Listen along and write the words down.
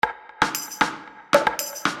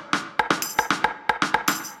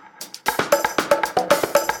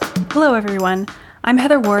Hello, everyone. I'm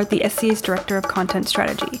Heather Ward, the SCA's Director of Content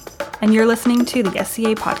Strategy, and you're listening to the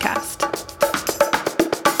SCA Podcast.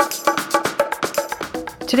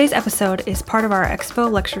 Today's episode is part of our Expo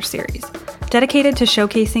lecture series, dedicated to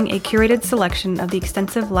showcasing a curated selection of the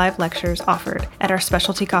extensive live lectures offered at our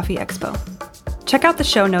Specialty Coffee Expo. Check out the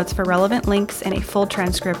show notes for relevant links and a full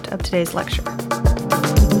transcript of today's lecture.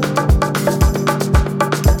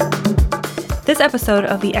 This episode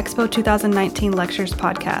of the Expo 2019 Lectures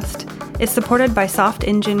podcast is supported by Soft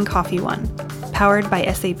Engine Coffee One, powered by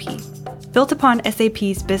SAP. Built upon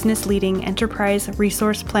SAP's business-leading enterprise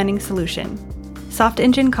resource planning solution, Soft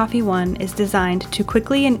Engine Coffee One is designed to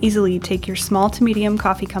quickly and easily take your small to medium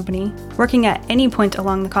coffee company, working at any point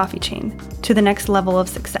along the coffee chain, to the next level of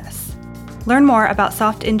success. Learn more about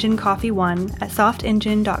Soft Engine Coffee One at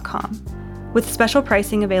softengine.com, with special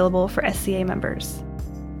pricing available for SCA members.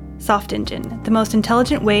 Soft Engine, the most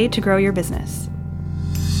intelligent way to grow your business.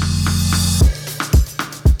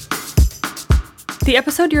 The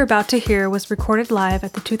episode you're about to hear was recorded live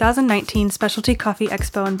at the 2019 Specialty Coffee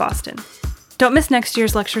Expo in Boston. Don't miss next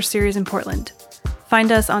year's lecture series in Portland.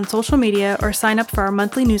 Find us on social media or sign up for our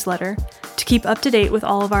monthly newsletter to keep up to date with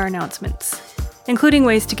all of our announcements, including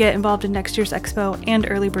ways to get involved in next year's expo and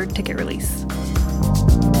early bird ticket release.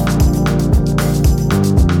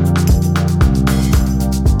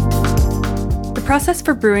 The process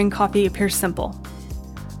for brewing coffee appears simple.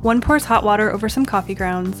 One pours hot water over some coffee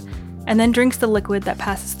grounds and then drinks the liquid that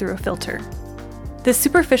passes through a filter. This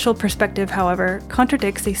superficial perspective, however,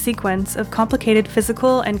 contradicts a sequence of complicated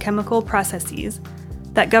physical and chemical processes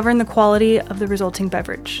that govern the quality of the resulting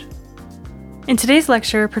beverage. In today's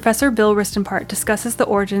lecture, Professor Bill Ristenpart discusses the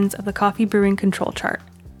origins of the coffee brewing control chart,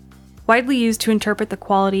 widely used to interpret the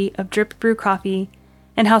quality of drip brew coffee,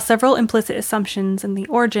 and how several implicit assumptions in the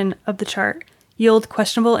origin of the chart yield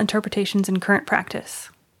questionable interpretations in current practice.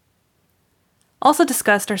 Also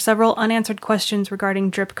discussed are several unanswered questions regarding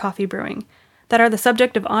drip coffee brewing that are the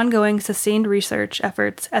subject of ongoing sustained research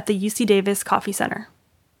efforts at the UC Davis Coffee Center.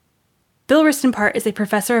 Bill Ristenpart is a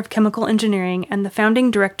professor of chemical engineering and the founding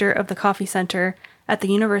director of the Coffee Center at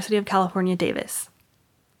the University of California, Davis.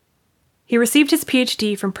 He received his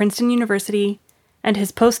PhD from Princeton University and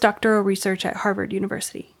his postdoctoral research at Harvard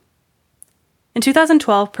University. In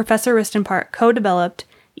 2012, Professor Ristenpart co-developed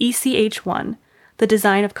ECH1, the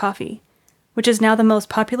design of coffee, which is now the most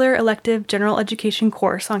popular elective general education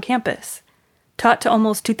course on campus, taught to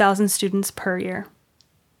almost 2,000 students per year.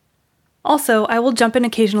 Also, I will jump in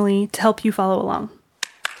occasionally to help you follow along.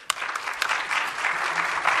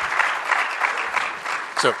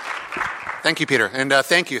 So, thank you, Peter, and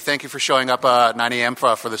thank you for showing up at 9 a.m.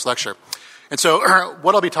 for this lecture. And so,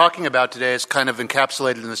 what I'll be talking about today is kind of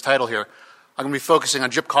encapsulated in this title here. I'm going to be focusing on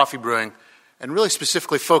drip coffee brewing, and really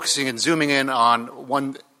specifically focusing and zooming in on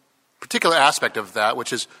one particular aspect of that,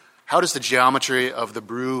 which is how does the geometry of the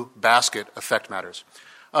brew basket affect matters?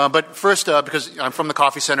 But first, because I'm from the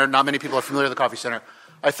Coffee Center, not many people are familiar with the Coffee Center,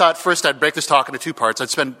 I thought first I'd break this talk into two parts. I'd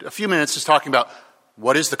spend a few minutes just talking about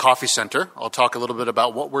what is the Coffee Center. I'll talk a little bit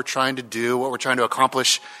about what we're trying to do, what we're trying to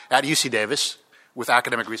accomplish at UC Davis with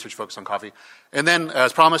academic research focused on coffee. And then,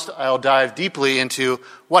 as promised, I'll dive deeply into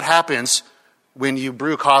what happens when you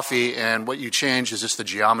brew coffee, and what you change is just the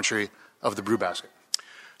geometry of the brew basket.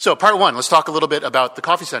 So part one, let's talk a little bit about the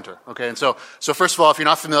Coffee Center. Okay, and so first of all, if you're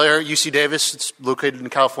not familiar, UC Davis, it's located in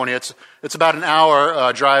California. It's about an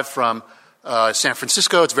hour drive from San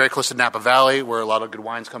Francisco. It's very close to Napa Valley, where a lot of good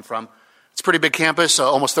wines come from. It's a pretty big campus,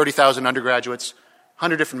 almost 30,000 undergraduates,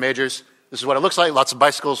 100 different majors. This is what it looks like, lots of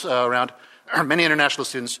bicycles around, many international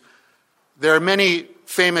students. There are many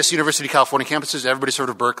famous University of California campuses. Everybody's heard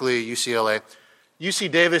of Berkeley, UCLA.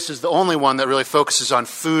 UC Davis is the only one that really focuses on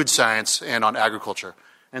food science and on agriculture.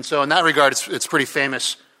 And so in that regard, it's pretty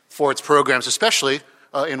famous for its programs, especially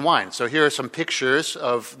in wine. So here are some pictures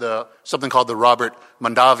of something called the Robert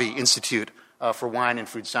Mondavi Institute for Wine and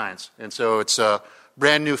Food Science. And so it's a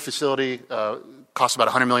brand new facility, costs about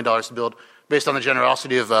 $100 million to build, based on the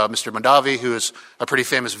generosity of Mr. Mondavi, who is a pretty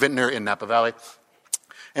famous vintner in Napa Valley.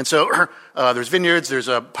 And so there's vineyards, there's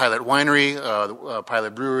a pilot winery, a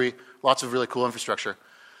pilot brewery, lots of really cool infrastructure.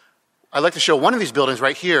 I'd like to show one of these buildings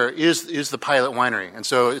right here is the pilot winery. And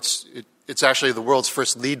so it's actually the world's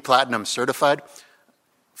first LEED Platinum certified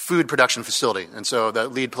food production facility. And so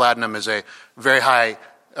that LEED Platinum is a very high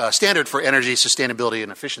standard for energy, sustainability,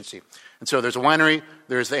 and efficiency. And so there's a winery,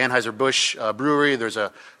 there's the Anheuser-Busch brewery, there's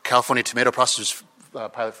a California tomato processors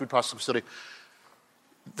pilot food processing facility.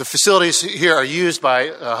 The facilities here are used by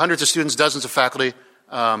hundreds of students, dozens of faculty.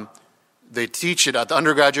 They teach it at the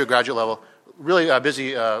undergraduate, graduate level. Really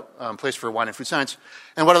busy place for wine and food science.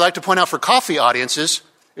 And what I'd like to point out for coffee audiences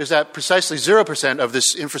is that precisely 0% of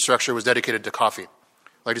this infrastructure was dedicated to coffee.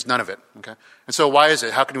 Like, just none of it. Okay? And so why is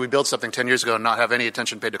it? How can we build something 10 years ago and not have any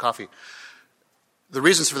attention paid to coffee? The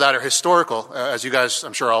reasons for that are historical. As you guys,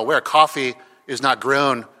 I'm sure, are all aware, coffee is not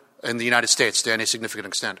grown in the United States to any significant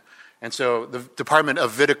extent. And so the Department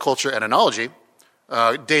of Viticulture and Enology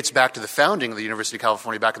dates back to the founding of the University of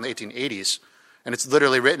California back in the 1880s. And it's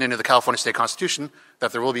literally written into the California State Constitution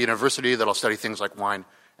that there will be a university that will study things like wine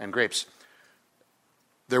and grapes.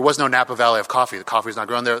 There was no Napa Valley of coffee. The coffee is not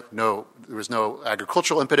grown there. There was no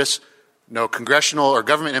agricultural impetus, no congressional or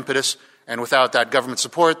government impetus, and without that government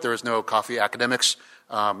support, there was no coffee academics,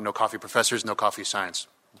 no coffee professors, no coffee science.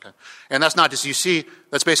 Okay? And that's not just UC,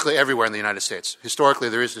 that's basically everywhere in the United States. Historically,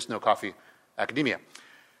 there is just no coffee academia.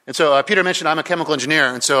 And so Peter mentioned I'm a chemical engineer,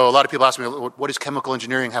 and so a lot of people ask me, what does chemical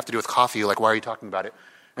engineering have to do with coffee? Like, why are you talking about it?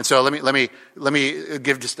 And so let me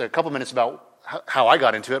give just a couple minutes about how I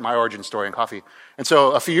got into it, my origin story in coffee. And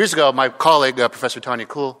so a few years ago, my colleague, Professor Tanya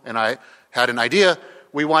Kuhl, and I had an idea.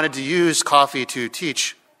 We wanted to use coffee to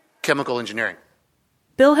teach chemical engineering.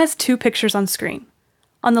 Bill has two pictures on screen.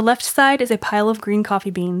 On the left side is a pile of green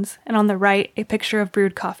coffee beans, and on the right, a picture of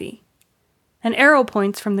brewed coffee. An arrow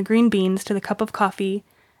points from the green beans to the cup of coffee,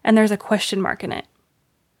 and there's a question mark in it.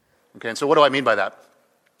 Okay, and so what do I mean by that?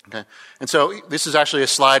 Okay, and so this is actually a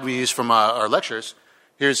slide we use from our lectures.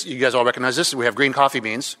 You guys all recognize this. We have green coffee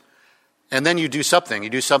beans, and then you do something. You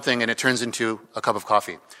do something, and it turns into a cup of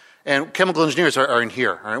coffee. And chemical engineers are in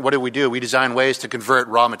here. All right? What do? We design ways to convert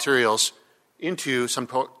raw materials into some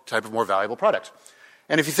type of more valuable product.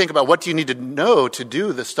 And if you think about what do you need to know to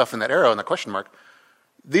do the stuff in that arrow and the question mark,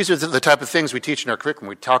 these are the type of things we teach in our curriculum.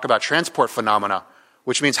 We talk about transport phenomena,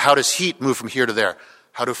 which means how does heat move from here to there?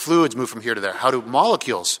 How do fluids move from here to there? How do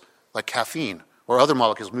molecules, like caffeine or other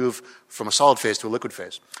molecules, move from a solid phase to a liquid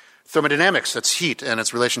phase? Thermodynamics, that's heat and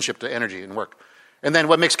its relationship to energy and work. And then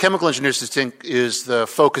what makes chemical engineers distinct is the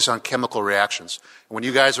focus on chemical reactions. When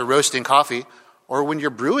you guys are roasting coffee, or when you're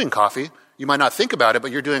brewing coffee, you might not think about it,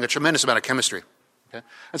 but you're doing a tremendous amount of chemistry. Okay?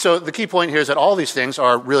 And so the key point here is that all these things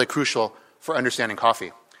are really crucial for understanding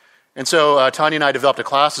coffee. And so Tanya and I developed a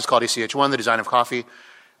class. It's called ECH1, the Design of Coffee.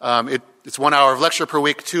 It's 1 hour of lecture per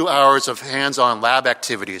week, 2 hours of hands-on lab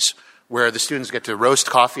activities where the students get to roast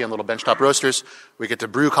coffee on little benchtop roasters. We get to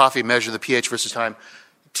brew coffee, measure the pH versus time,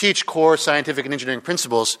 teach core scientific and engineering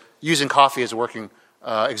principles using coffee as a working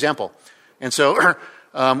example. And so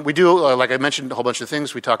we do, like I mentioned, a whole bunch of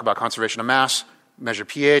things. We talk about conservation of mass, measure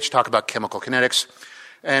pH, talk about chemical kinetics.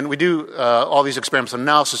 And we do all these experiments and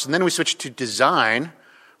analysis. And then we switch to design,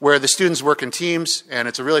 where the students work in teams, and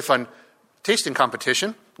it's a really fun tasting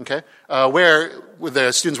competition, okay, where with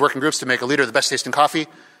the students work in groups to make a liter of the best tasting coffee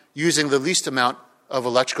using the least amount of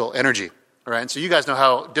electrical energy. All right? And so you guys know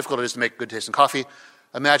how difficult it is to make good tasting coffee.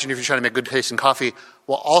 Imagine if you're trying to make good tasting coffee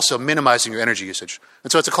while also minimizing your energy usage.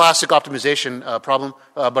 And so it's a classic optimization problem,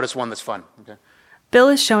 but it's one that's fun. Okay? Bill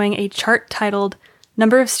is showing a chart titled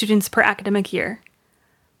Number of Students per Academic Year.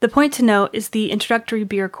 The point to note is the introductory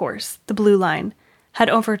beer course, the blue line, had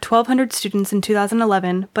over 1,200 students in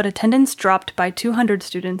 2011, but attendance dropped by 200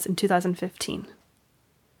 students in 2015.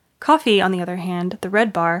 Coffee, on the other hand, the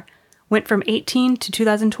red bar, went from 18 to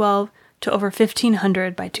 2012 to over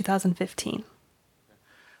 1,500 by 2015.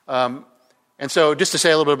 And so just to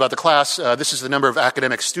say a little bit about the class, this is the number of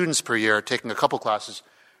academic students per year taking a couple classes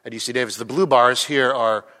at UC Davis. The blue bars here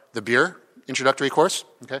are the beer introductory course,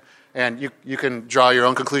 okay? And you can draw your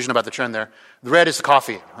own conclusion about the trend there. The red is the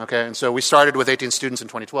coffee, okay? And so we started with 18 students in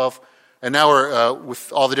 2012, and now we're,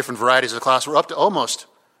 with all the different varieties of the class, we're up to almost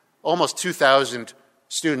 2,000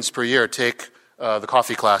 students per year take the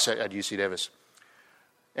coffee class at UC Davis.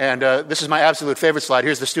 And this is my absolute favorite slide.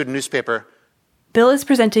 Here's the student newspaper. Bill is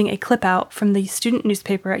presenting a clip out from the student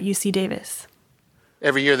newspaper at UC Davis.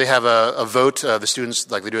 Every year they have a vote. The students,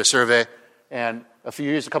 they do a survey. And a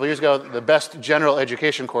couple years ago, the best general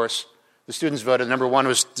education course, the students voted. Number 1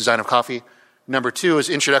 was Design of Coffee. Number 2 was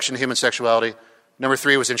Introduction to Human Sexuality. Number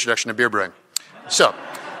 3 was Introduction to Beer Brewing. So,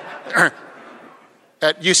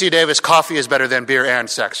 at UC Davis, coffee is better than beer and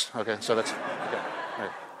sex. Okay, so that's okay.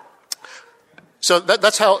 Right. So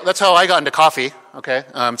that's how I got into coffee. Okay,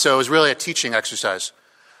 so it was really a teaching exercise.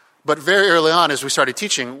 But very early on, as we started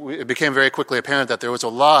teaching, it became very quickly apparent that there was a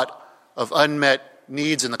lot of unmet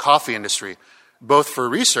needs in the coffee industry, both for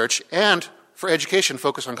research and for education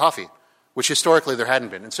focused on coffee, which historically there hadn't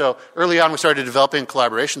been. And so early on we started developing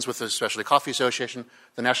collaborations with the Specialty Coffee Association,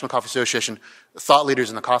 the National Coffee Association, thought leaders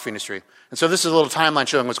in the coffee industry. And so this is a little timeline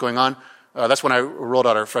showing what's going on. That's when I rolled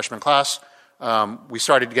out our freshman class. We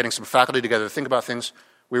started getting some faculty together to think about things.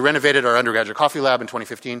 We renovated our undergraduate coffee lab in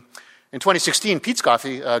 2015. In 2016, Peet's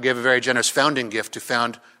Coffee gave a very generous founding gift to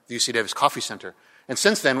found the UC Davis Coffee Center. And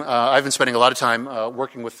since then, I've been spending a lot of time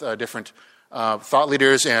working with different thought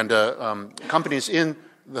leaders and companies in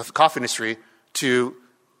the coffee industry to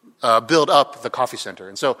build up the coffee center.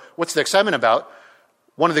 And so what's the excitement about?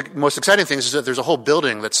 One of the most exciting things is that there's a whole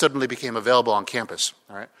building that suddenly became available on campus.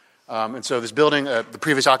 All right? And so this building, the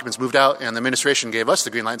previous occupants moved out, and the administration gave us the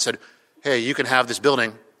green light and said, hey, you can have this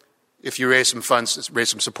building if you raise some funds, raise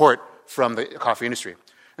some support from the coffee industry.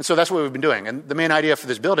 And so that's what we've been doing. And the main idea for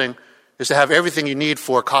this building is to have everything you need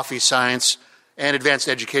for coffee science and advanced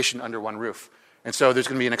education under one roof. And so there's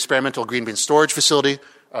going to be an experimental green bean storage facility,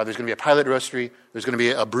 there's going to be a pilot roastery, there's going to be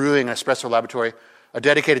a brewing and espresso laboratory, a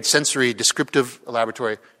dedicated sensory descriptive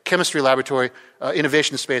laboratory, chemistry laboratory,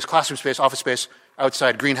 innovation space, classroom space, office space,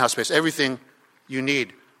 outside greenhouse space, everything you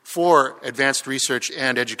need for advanced research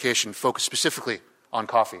and education focused specifically on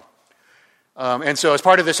coffee. And so as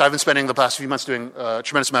part of this, I've been spending the past few months doing a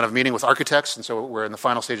tremendous amount of meeting with architects, and so we're in the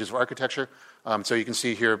final stages of architecture. So you can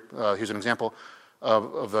see here, here's an example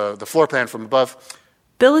of the floor plan from above.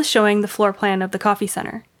 Bill is showing the floor plan of the coffee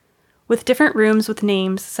center, with different rooms with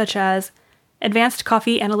names such as Advanced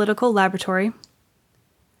Coffee Analytical Laboratory,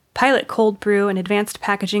 Pilot Cold Brew and Advanced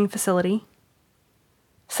Packaging Facility,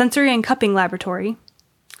 Sensory and Cupping Laboratory,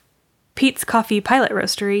 Peet's Coffee Pilot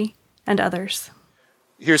Roastery, and others.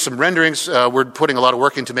 Here's some renderings. We're putting a lot of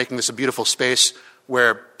work into making this a beautiful space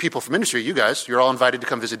where people from industry, you guys, you're all invited to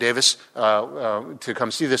come visit Davis, to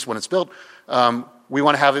come see this when it's built. We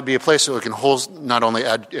want to have it be a place so it can hold not only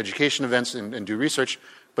education events and do research,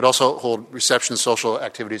 but also hold receptions, social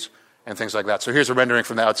activities, and things like that. So here's a rendering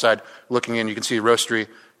from the outside looking in. You can see a roastery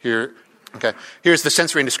here. Okay. Here's the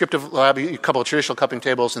sensory and descriptive lab, a couple of traditional cupping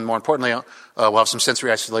tables, and more importantly, we'll have some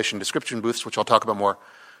sensory isolation description booths, which I'll talk about more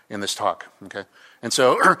in this talk. Okay. And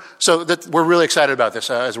so that we're really excited about this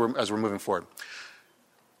as we're moving forward.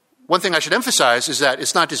 One thing I should emphasize is that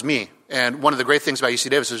it's not just me. And one of the great things about UC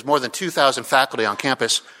Davis is there's more than 2,000 faculty on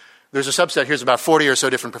campus. There's a subset, here's about 40 or so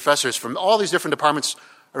different professors from all these different departments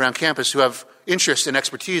around campus who have interest and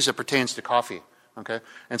expertise that pertains to coffee. Okay?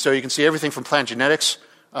 And so you can see everything from plant genetics.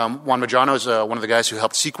 Juan Medrano is one of the guys who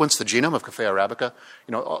helped sequence the genome of Café Arabica.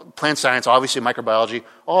 Plant science, obviously microbiology,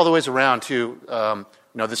 all the ways around to,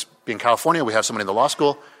 this being California, we have somebody in the law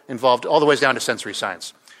school involved, all the ways down to sensory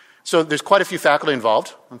science. So there's quite a few faculty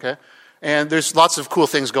involved, okay? And there's lots of cool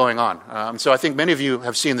things going on. So I think many of you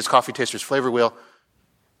have seen this Coffee Tasters Flavor Wheel.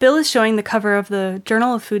 Bill is showing the cover of the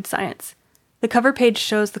Journal of Food Science. The cover page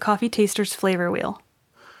shows the Coffee Tasters Flavor Wheel.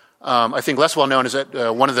 I think less well known is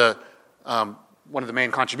that one of the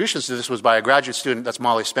main contributions to this was by a graduate student, that's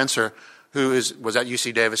Molly Spencer, who was at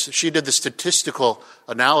UC Davis. She did the statistical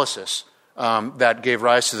analysis that gave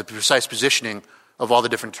rise to the precise positioning of all the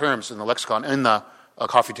different terms in the lexicon in the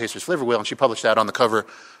Coffee Tasters Flavor Wheel, and she published that on the cover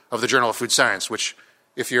of the Journal of Food Science, which,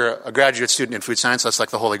 if you're a graduate student in food science, that's like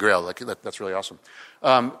the holy grail. That's really awesome.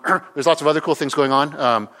 There's lots of other cool things going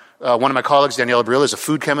on. One of my colleagues, Daniela Barilla, is a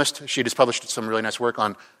food chemist. She just published some really nice work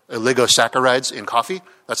on oligosaccharides in coffee.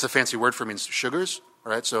 That's the fancy word for means sugars,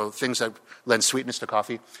 all right? So things that lend sweetness to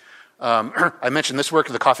coffee. I mentioned this work,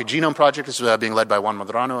 the Coffee Genome Project. This is being led by Juan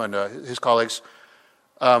Medrano and his colleagues.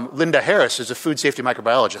 Linda Harris is a food safety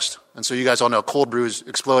microbiologist. And so you guys all know cold brew is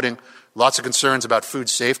exploding. Lots of concerns about food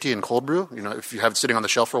safety in cold brew. If you have it sitting on the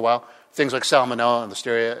shelf for a while, things like salmonella and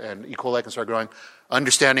listeria and E. coli can start growing.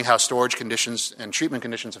 Understanding how storage conditions and treatment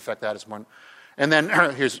conditions affect that is important. And then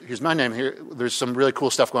here's my name here. There's some really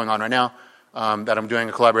cool stuff going on right now that I'm doing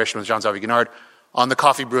in collaboration with Jean-Xavier Guinard on the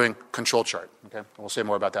coffee brewing control chart. Okay, we'll say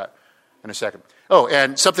more about that in a second. Oh,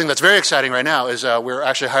 and something that's very exciting right now is we're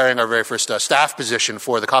actually hiring our very first staff position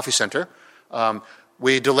for the coffee center.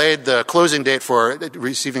 We delayed the closing date for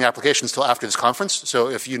receiving applications till after this conference. So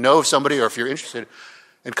if you know of somebody or if you're interested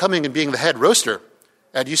in coming and being the head roaster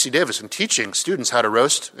at UC Davis and teaching students how to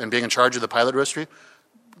roast and being in charge of the pilot roastery,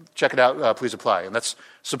 check it out, please apply. And that's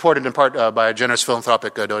supported in part by a generous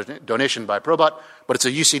philanthropic donation by Probot, but it's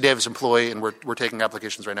a UC Davis employee, and we're taking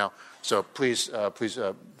applications right now. So please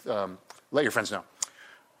let your friends know.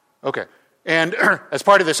 Okay. And as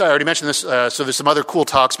part of this, I already mentioned this, so there's some other cool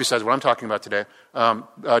talks besides what I'm talking about today.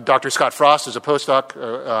 Dr. Scott Frost is a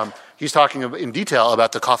postdoc. He's talking in detail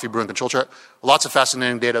about the coffee brewing control chart. Lots of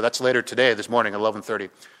fascinating data. That's later today, this morning, at 11:30.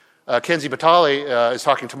 Kenzie Batali is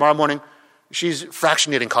talking tomorrow morning. She's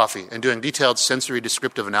fractionating coffee and doing detailed sensory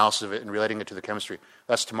descriptive analysis of it and relating it to the chemistry.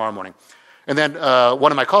 That's tomorrow morning. And then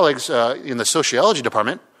one of my colleagues in the sociology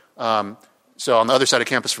department, so on the other side of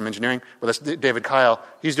campus from engineering, well, that's David Kyle.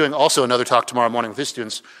 He's doing also another talk tomorrow morning with his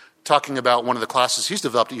students, talking about one of the classes he's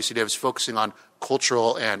developed at UC Davis, focusing on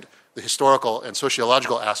cultural and the historical and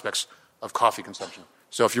sociological aspects of coffee consumption.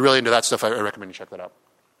 So if you're really into that stuff, I recommend you check that out.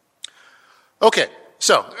 Okay,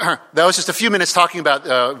 so that was just a few minutes talking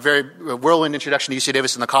about very whirlwind introduction to UC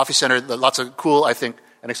Davis and the Coffee Center. Lots of cool, I think,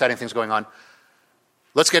 and exciting things going on.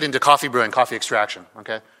 Let's get into coffee brewing, coffee extraction,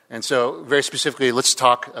 okay? And so very specifically, let's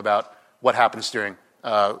talk about what happens during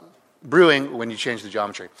brewing when you change the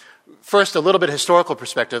geometry. First, a little bit of historical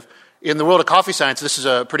perspective. In the world of coffee science, this is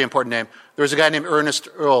a pretty important name. There was a guy named Ernest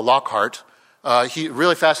Earl Lockhart.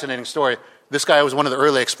 Really fascinating story. This guy was one of the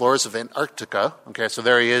early explorers of Antarctica. Okay, so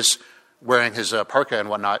there he is wearing his parka and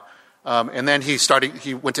whatnot. And then he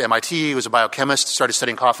went to MIT, he was a biochemist, started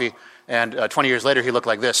studying coffee, and 20 years later he looked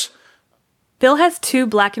like this. Bill has 2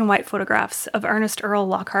 black and white photographs of Ernest Earl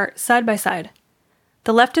Lockhart side by side.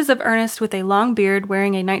 The left is of Ernest with a long beard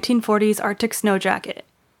wearing a 1940s Arctic snow jacket.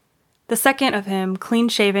 The second of him,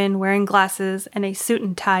 clean-shaven, wearing glasses, and a suit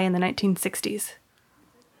and tie in the 1960s.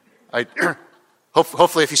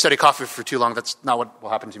 Hopefully, if you study coffee for too long, that's not what will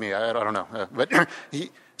happen to me. I don't know.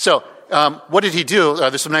 What did he do?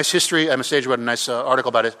 There's some nice history. Emma Sage wrote a nice article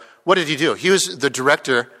about it. What did he do? He was the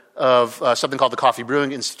director of something called the Coffee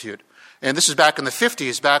Brewing Institute. And this is back in the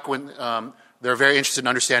 50s, back when they were very interested in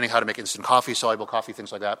understanding how to make instant coffee, soluble coffee,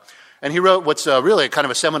 things like that. And he wrote what's really kind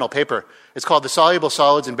of a seminal paper. It's called The Soluble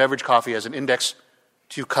Solids in Beverage Coffee as an Index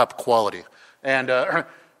to Cup Quality. And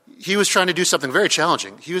he was trying to do something very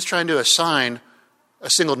challenging. He was trying to assign a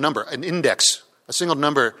single number, an index, a single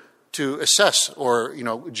number to assess or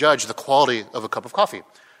judge the quality of a cup of coffee.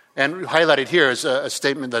 And highlighted here is a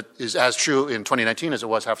statement that is as true in 2019 as it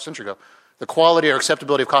was half a century ago. The quality or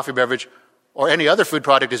acceptability of coffee beverage or any other food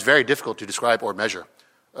product is very difficult to describe or measure.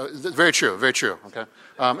 Very true, okay?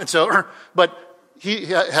 But he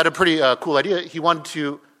had a pretty cool idea. He wanted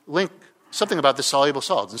to link something about the soluble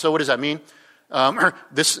solids. And so what does that mean?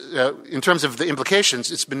 In terms of the implications,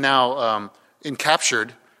 it's been now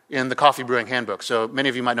captured in the Coffee Brewing Handbook. So many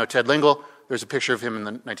of you might know Ted Lingle. There's a picture of him in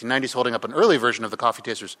the 1990s holding up an early version of the Coffee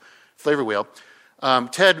Taster's flavor wheel.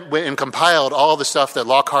 Ted went and compiled all the stuff that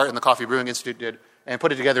Lockhart and the Coffee Brewing Institute did and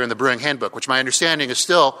put it together in the Brewing Handbook, which my understanding is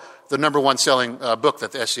still the number 1 selling book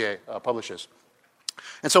that the SCA publishes.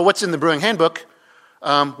 And so what's in the Brewing Handbook?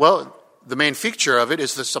 The main feature of it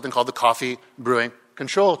is something called the Coffee Brewing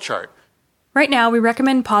Control Chart. Right now, we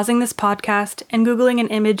recommend pausing this podcast and Googling an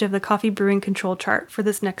image of the Coffee Brewing Control Chart for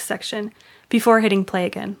this next section before hitting play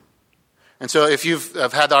again. And so if you've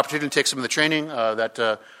had the opportunity to take some of the training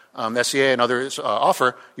that SCA and others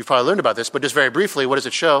offer, you've probably learned about this, but just very briefly, what does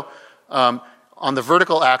it show? On the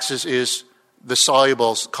vertical axis is the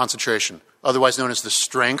solubles concentration, otherwise known as the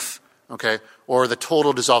strength, okay, or the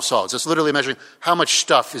total dissolved solids. That's literally measuring how much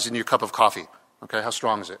stuff is in your cup of coffee, okay, how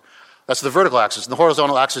strong is it? That's the vertical axis. And the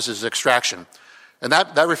horizontal axis is extraction. And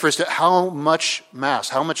that refers to how much mass,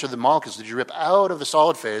 how much of the molecules did you rip out of the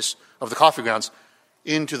solid phase of the coffee grounds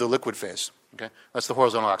into the liquid phase, okay? That's the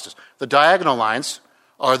horizontal axis. The diagonal lines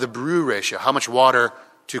are the brew ratio, how much water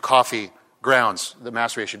to coffee grounds, the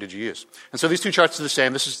mass ratio did you use. And so these 2 charts are the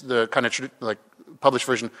same. This is the kind of published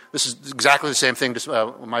version. This is exactly the same thing, just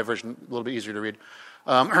my version, a little bit easier to read.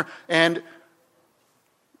 And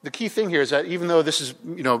the key thing here is that even though this has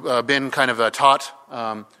been kind of taught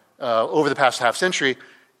over the past half century,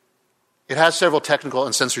 it has several technical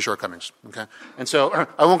and sensory shortcomings. Okay? And so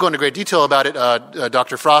I won't go into great detail about it.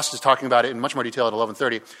 Dr. Frost is talking about it in much more detail at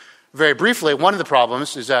 11:30. Very briefly, one of the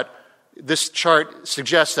problems is that this chart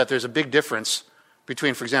suggests that there's a big difference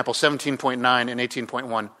between, for example, 17.9 and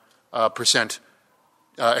 18.1%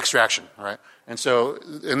 extraction. All right, and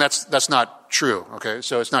that's not true. Okay,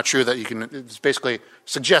 so it's not true that you can. It's basically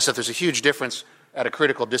suggests that there's a huge difference at a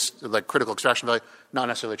critical extraction value. Not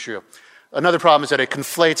necessarily true. Another problem is that it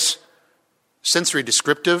conflates sensory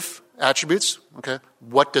descriptive attributes. Okay,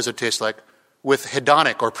 what does it taste like, with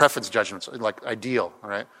hedonic or preference judgments, like ideal. All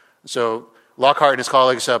right, so Lockhart and his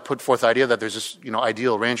colleagues put forth the idea that there's this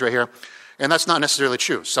ideal range right here, and that's not necessarily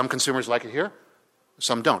true. Some consumers like it here,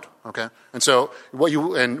 some don't. Okay, and so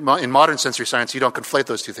in modern sensory science, you don't conflate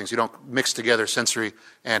those two things. You don't mix together sensory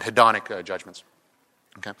and hedonic judgments.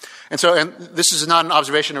 Okay, and this is not an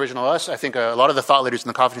observation original to us. I think a lot of the thought leaders in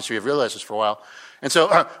the coffee industry have realized this for a while. And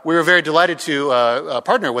so we were very delighted to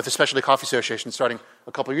partner with the Specialty Coffee Association starting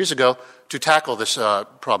a couple of years ago to tackle this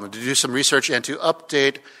problem, to do some research and to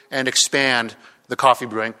update and expand the coffee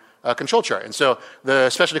brewing control chart. And so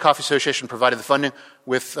the Specialty Coffee Association provided the funding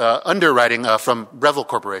with underwriting from Breville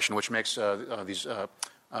Corporation, which makes these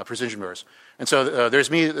precision brewers. And so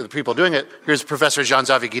there's me, the people doing it. Here's Professor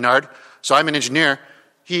Jean-Xavier Guinard. So I'm an engineer.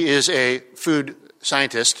 He is a food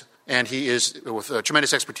scientist, and he is with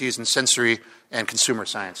tremendous expertise in sensory and consumer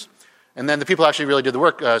science. And then the people who actually really did the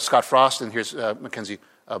work, Scott Frost, and here's Mackenzie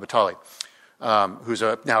Batali, who's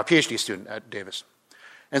now a PhD student at Davis.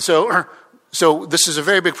 And so this is a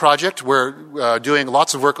very big project. We're doing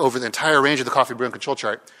lots of work over the entire range of the coffee brewing control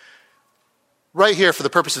chart. Right here, for the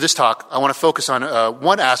purpose of this talk, I want to focus on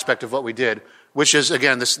one aspect of what we did, which is,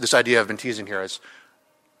 again, this idea I've been teasing here is,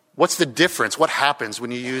 what's the difference? What happens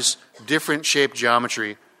when you use different shape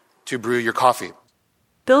geometry to brew your coffee?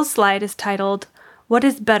 Bill's slide is titled, "What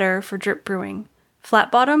is better for drip brewing,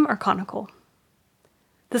 flat bottom or conical?"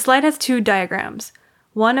 The slide has two diagrams,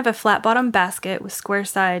 one of a flat bottom basket with square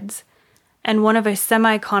sides, and one of a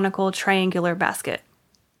semi-conical triangular basket.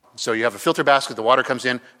 So you have a filter basket, the water comes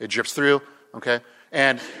in, it drips through, okay?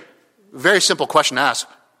 And very simple question to ask,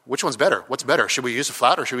 which one's better? What's better? Should we use a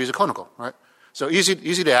flat or should we use a conical, right? So easy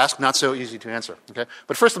to ask, not so easy to answer, okay?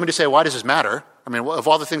 But first let me just say, why does this matter? I mean, of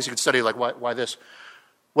all the things you could study, like why this?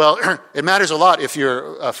 Well, it matters a lot if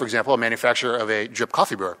you're, for example, a manufacturer of a drip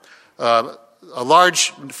coffee brewer. A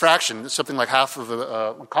large fraction, something like half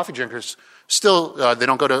of coffee drinkers, still, they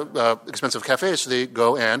don't go to expensive cafes, so they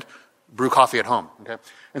go and brew coffee at home, okay?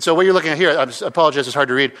 And so what you're looking at here, I apologize, it's hard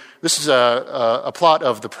to read. This is a plot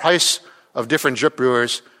of the price of different drip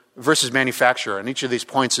brewers versus manufacturer, and each of these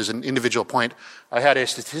points is an individual point. I had a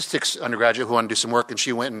statistics undergraduate who wanted to do some work, and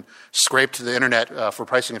she went and scraped the internet for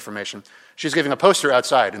pricing information. She's giving a poster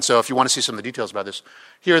outside, and so if you want to see some of the details about this,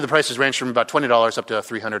 here the prices range from about $20 up to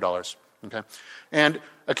 $300, okay? And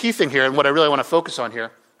a key thing here, and what I really want to focus on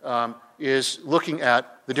here, is looking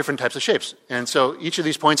at the different types of shapes. And so each of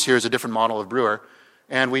these points here is a different model of brewer,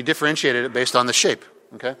 and we differentiated it based on the shape,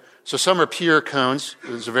 okay? So some are pure cones,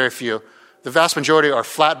 there's a very few. The vast majority are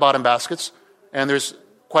flat bottom baskets, and there's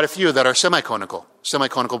quite a few that are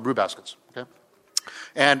semi-conical brew baskets, okay?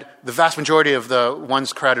 And the vast majority of the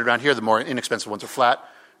ones crowded around here, the more inexpensive ones, are flat,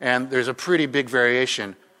 and there's a pretty big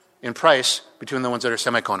variation in price between the ones that are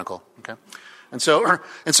semi-conical, okay? And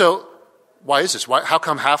so why is this? How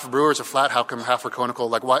come half of brewers are flat? How come half are conical?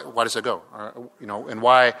 Like, why does that go? And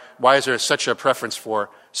why is there such a preference for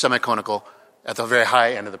semi-conical at the very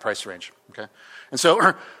high end of the price range? Okay, and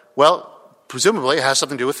so, well, presumably it has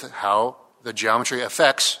something to do with how the geometry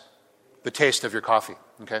affects the taste of your coffee.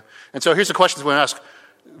 Okay, and so here's the questions we want to ask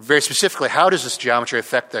very specifically: how does this geometry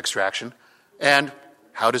affect the extraction, and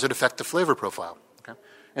how does it affect the flavor profile? Okay,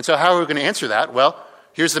 and so how are we going to answer that? Well,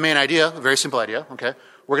 here's the main idea, a very simple idea. Okay.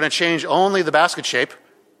 We're going to change only the basket shape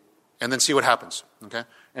and then see what happens, okay?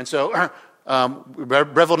 And so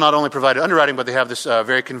Breville not only provided underwriting, but they have this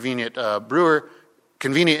very convenient brewer,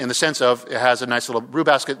 convenient in the sense of it has a nice little brew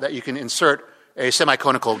basket that you can insert a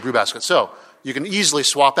semi-conical brew basket. So you can easily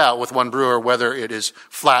swap out with one brewer whether it is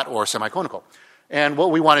flat or semi-conical. And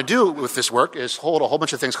what we want to do with this work is hold a whole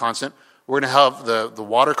bunch of things constant. We're going to have the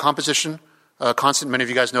water composition constant. Many of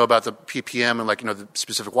you guys know about the ppm and the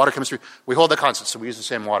specific water chemistry. We hold that constant, so we use the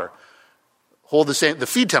same water. Hold the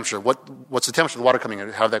feed temperature. What's the temperature of the water coming in?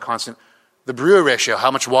 Have that constant. The brewer ratio,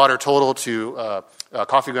 how much water total to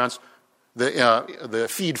coffee grounds. The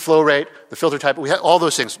feed flow rate, the filter type. We have all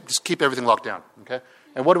those things. Just keep everything locked down. Okay.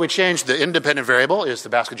 And what do we change? The independent variable is the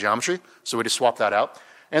basket geometry, so we just swap that out.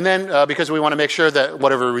 And then because we want to make sure that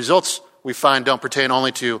whatever results we find don't pertain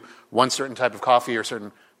only to one certain type of coffee or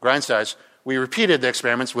certain grind size, we repeated the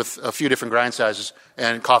experiments with a few different grind sizes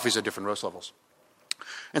and coffees at different roast levels.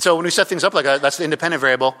 And so when we set things up like that, that's the independent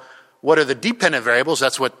variable. What are the dependent variables?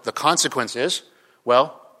 That's what the consequence is.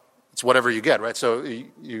 Well, it's whatever you get, right? So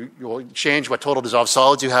you'll change what total dissolved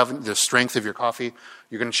solids you have, the strength of your coffee.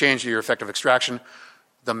 You're going to change your effective extraction.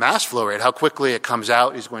 The mass flow rate, how quickly it comes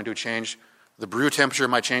out, is going to change. The brew temperature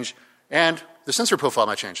might change. And the sensor profile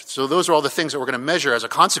might change. So those are all the things that we're going to measure as a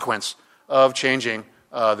consequence of changing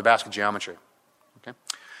the basket geometry. Okay,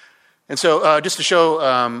 and so just to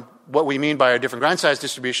show what we mean by our different grind size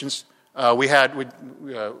distributions, we have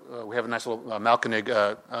a nice little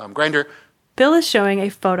Mahlkönig grinder. Bill is showing a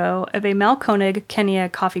photo of a Mahlkönig Kenya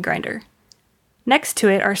coffee grinder. Next to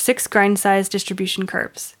it are 6 grind size distribution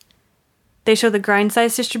curves. They show the grind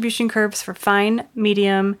size distribution curves for fine,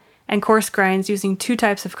 medium, and coarse grinds using 2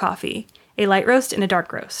 types of coffee, a light roast and a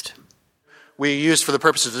dark roast. We used, for the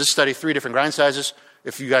purposes of this study, 3 different grind sizes.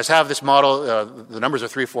 If you guys have this model, the numbers are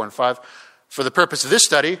 3, 4, and 5. For the purpose of this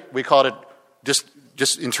study, we called it,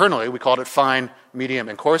 just internally, we called it fine, medium,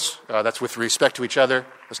 and coarse. That's with respect to each other.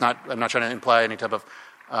 I'm not trying to imply any type of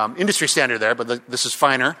industry standard there, but this is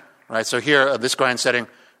finer, right? So here, this grind setting,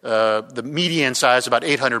 the median size is about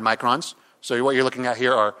 800 microns. So what you're looking at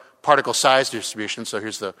here are particle size distributions. So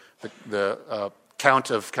here's the count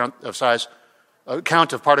of size,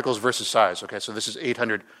 count of particles versus size. Okay, so this is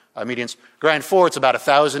 800 medians. Grind 4, it's about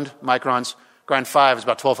 1,000 microns. Grind 5 is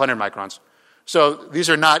about 1,200 microns. So these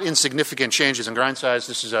are not insignificant changes in grind size.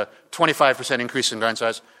 This is a 25% increase in grind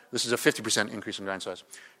size. This is a 50% increase in grind size.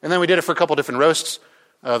 And then we did it for a couple different roasts.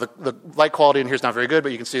 The light quality in here is not very good,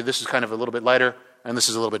 but you can see this is kind of a little bit lighter, and this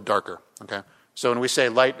is a little bit darker. Okay. So when we say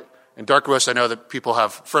light and dark roast, I know that people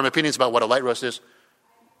have firm opinions about what a light roast is.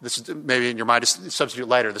 This is maybe in your mind, substitute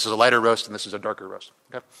lighter. This is a lighter roast, and this is a darker roast.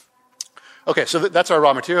 Okay. Okay, so that's our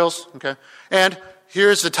raw materials. Okay, and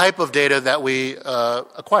here's the type of data that we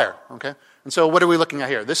acquire. Okay, and so what are we looking at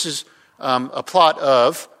here? This is a plot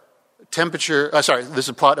of temperature. This is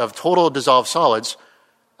a plot of total dissolved solids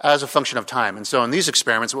as a function of time. And so in these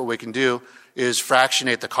experiments, what we can do is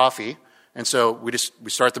fractionate the coffee. And so we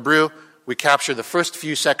start the brew. We capture the first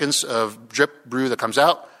few seconds of drip brew that comes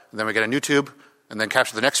out, and then we get a new tube, and then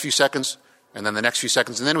capture the next few seconds, and then the next few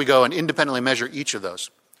seconds, and then we go and independently measure each of those.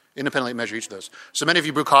 So many of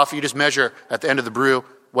you brew coffee, you just measure at the end of the brew,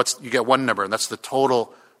 you get one number, and that's the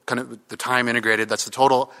total, kind of the time integrated, that's the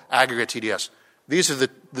total aggregate TDS. These are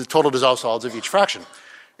the total dissolved solids of each fraction.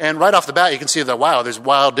 And right off the bat, you can see that, wow, there's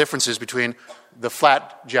wild differences between the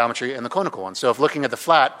flat geometry and the conical one. So if looking at the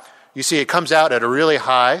flat, you see it comes out at a really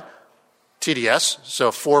high TDS, so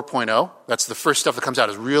 4.0. That's the first stuff that comes out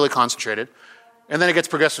is really concentrated. And then it gets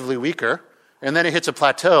progressively weaker, and then it hits a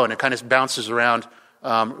plateau, and it kind of bounces around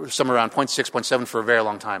somewhere around 0.6, 0.7 for a very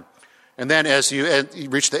long time. And then as you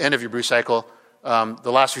reach the end of your brew cycle,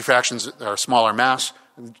 the last few fractions are smaller mass,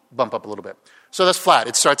 and bump up a little bit. So that's flat.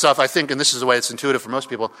 It starts off, I think, and this is the way it's intuitive for most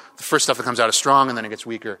people, the first stuff that comes out is strong, and then it gets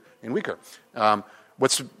weaker and weaker.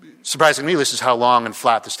 What's surprising me, at least, is how long and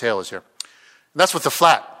flat this tail is here. And that's with the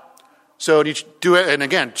flat. So you do it, and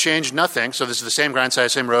again, change nothing. So this is the same grind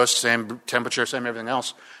size, same roast, same temperature, same everything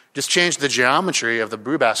else. Just change the geometry of the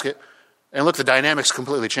brew basket, and look, the dynamics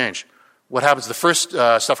completely change. What happens, the first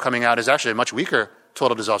stuff coming out is actually a much weaker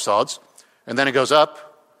total dissolved solids, and then it goes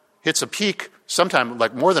up, hits a peak sometime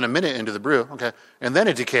like more than a minute into the brew, okay, and then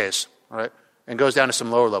it decays, all right, and goes down to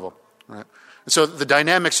some lower level, all right. And so the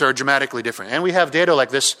dynamics are dramatically different. And we have data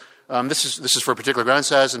like this. This is for a particular grind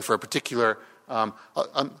size and for a particular, I'll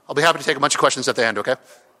be happy to take a bunch of questions at the end, okay?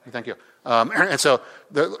 Thank you. And so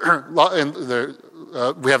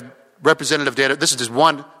we have representative data. This is just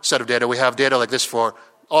one set of data. We have data like this for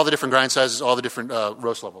all the different grind sizes, all the different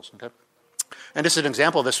roast levels, okay? And this is an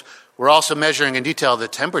example of this. We're also measuring in detail the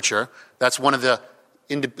temperature. That's one of the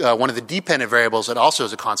dependent variables that also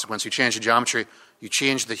is a consequence. You change the geometry, you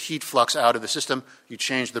change the heat flux out of the system, you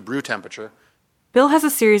change the brew temperature. Bill has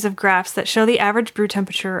a series of graphs that show the average brew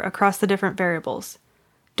temperature across the different variables: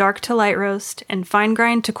 dark to light roast, and fine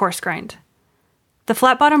grind to coarse grind. The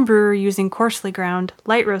flat-bottom brewer using coarsely ground,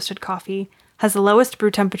 light roasted coffee has the lowest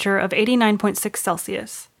brew temperature of 89.6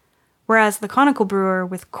 Celsius, whereas the conical brewer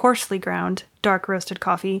with coarsely ground, dark roasted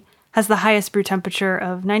coffee has the highest brew temperature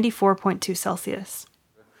of 94.2 Celsius.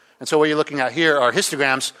 And so what you're looking at here are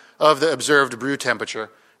histograms of the observed brew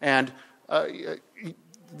temperature. And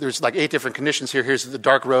there's like 8 different conditions here. Here's the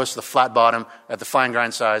dark roast, the flat bottom at the fine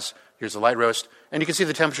grind size. Here's the light roast. And you can see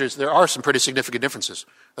the temperatures. There are some pretty significant differences.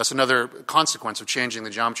 That's another consequence of changing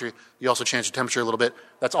the geometry. You also change the temperature a little bit.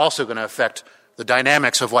 That's also going to affect the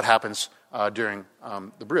dynamics of what happens during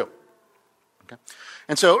the brew. Okay?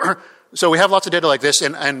 And so we have lots of data like this.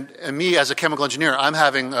 And me as a chemical engineer, I'm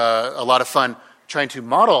having a lot of fun trying to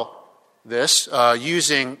model this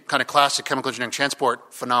using kind of classic chemical engineering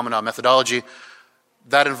transport phenomena methodology.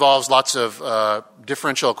 That involves lots of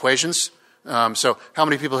differential equations. So how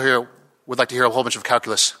many people here would like to hear a whole bunch of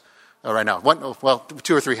calculus right now?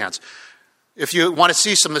 2 or 3 hands. If you want to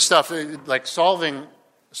see some of the stuff, like solving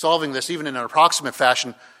this even in an approximate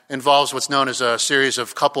fashion involves what's known as a series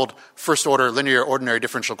of coupled first-order linear ordinary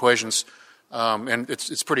differential equations. And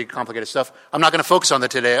it's pretty complicated stuff. I'm not going to focus on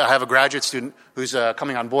that today. I have a graduate student who's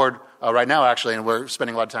coming on board right now, actually, and we're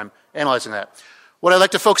spending a lot of time analyzing that. What I'd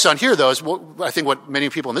like to focus on here, though, is I think what many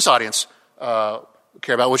people in this audience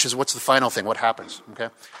care about, which is what's the final thing, what happens, okay?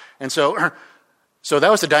 And so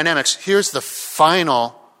that was the dynamics. Here's the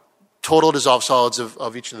final total dissolved solids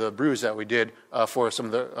of each of the brews that we did for some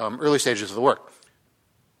of the early stages of the work.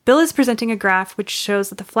 Bill is presenting a graph which shows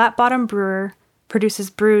that the flat-bottom brewer produces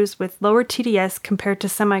brews with lower TDS compared to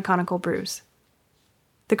semi-conical brews.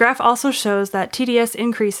 The graph also shows that TDS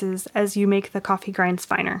increases as you make the coffee grinds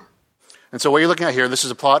finer. And so what you're looking at here, this is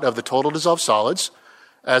a plot of the total dissolved solids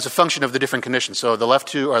as a function of the different conditions. So the left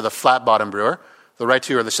 2 are the flat-bottom brewer, the right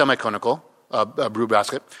 2 are the semi-conical brew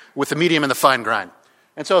basket, with the medium and the fine grind.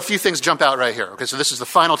 And so a few things jump out right here. Okay, so this is the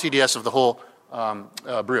final TDS of the whole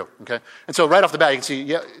brew. Okay, and so right off the bat, you can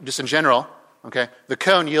see, just in general, okay, the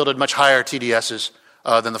cone yielded much higher TDSs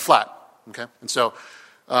than the flat. Okay, and so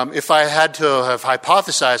if I had to have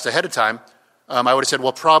hypothesized ahead of time I would have said,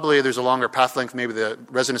 well, probably there's a longer path length. Maybe the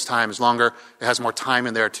residence time is longer. It has more time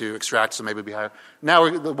in there to extract, so maybe it'd be higher. Now,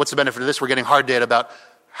 what's the benefit of this? We're getting hard data about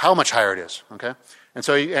how much higher it is, okay? And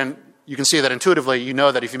so, and you can see that intuitively, you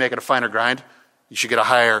know that if you make it a finer grind, you should get a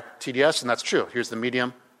higher TDS, and that's true. Here's the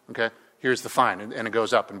medium, okay? Here's the fine, and it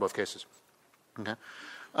goes up in both cases, okay?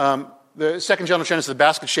 The second general trend is the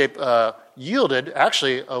basket shape yielded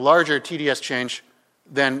actually a larger TDS change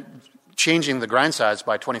than changing the grind size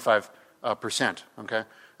by 25%, okay?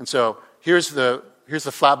 And so here's the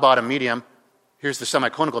flat bottom medium, here's the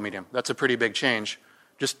semi-conical medium. That's a pretty big change.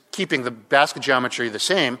 Just keeping the basket geometry the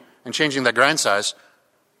same and changing that grind size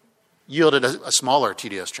yielded a smaller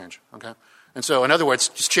TDS change, okay? And so in other words,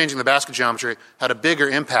 just changing the basket geometry had a bigger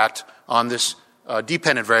impact on this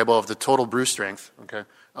dependent variable of the total brew strength, okay,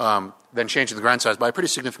 than changing the grind size by a pretty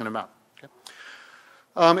significant amount.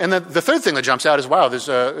 And then the third thing that jumps out is, wow, there's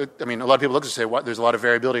a lot of people look and say, there's a lot of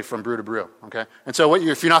variability from brew to brew, okay? And so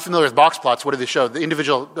if you're not familiar with box plots, what do they show? The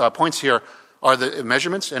individual points here are the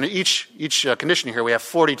measurements, and each condition here, we have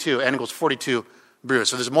 42, n equals 42 brews.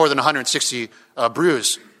 So there's more than 160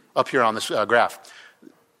 brews up here on this graph.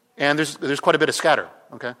 And there's quite a bit of scatter,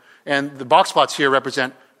 okay? And the box plots here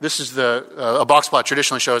represent, this is a box plot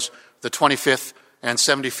traditionally shows the 25th and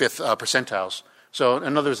 75th percentiles. So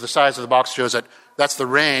in other words, the size of the box shows that that's the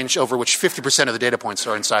range over which 50% of the data points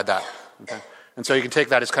are inside that. Okay? And so you can take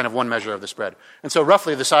that as kind of one measure of the spread. And so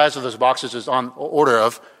roughly the size of those boxes is on order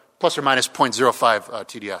of plus or minus 0.05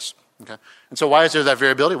 TDS. Okay? And so why is there that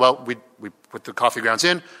variability? Well, we put the coffee grounds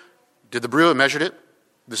in, did the brew, and measured it.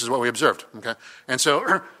 This is what we observed. Okay? And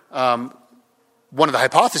so one of the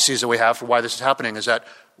hypotheses that we have for why this is happening is that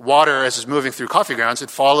water, as it's moving through coffee grounds,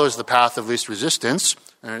 it follows the path of least resistance.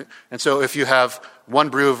 Right? And so if you have one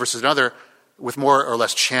brew versus another with more or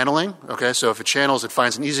less channeling, okay, so if it channels, it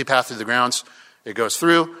finds an easy path through the grounds, it goes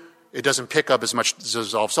through, it doesn't pick up as much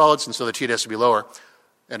dissolved solids, and so the TDS will be lower.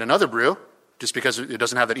 And another brew, just because it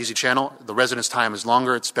doesn't have that easy channel, the residence time is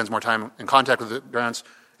longer, it spends more time in contact with the grounds,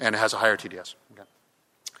 and it has a higher TDS.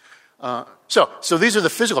 Okay. So these are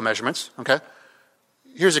the physical measurements, okay?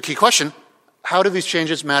 Here's a key question. How do these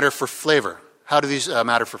changes matter for flavor? How do these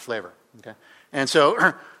matter for flavor? Okay. And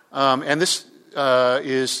so, and this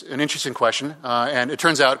is an interesting question, and it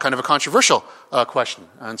turns out kind of a controversial question.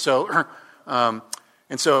 And so,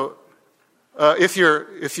 if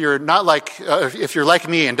you're not like if you're like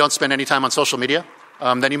me and don't spend any time on social media,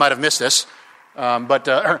 then you might have missed this. But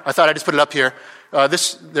I thought I'd just put it up here.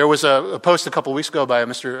 There was a post a couple weeks ago by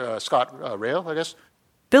Mr. Scott Rayo, I guess.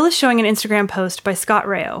 Bill is showing an Instagram post by Scott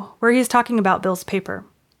Rayo, where he's talking about Bill's paper.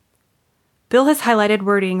 Bill has highlighted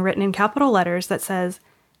wording written in capital letters that says,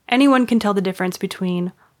 anyone can tell the difference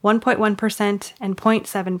between 1.1% and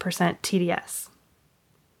 0.7% TDS.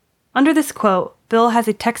 Under this quote, Bill has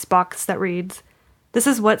a text box that reads, this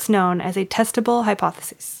is what's known as a testable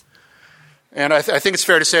hypothesis. And I think it's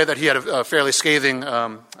fair to say that he had a fairly scathing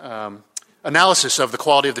analysis of the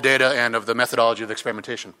quality of the data and of the methodology of the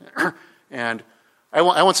experimentation. And I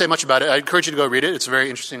won't say much about it. I encourage you to go read it. It's a very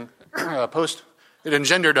interesting post. It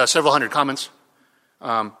engendered several hundred comments.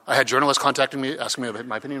 I had journalists contacting me, asking me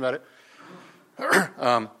my opinion about it.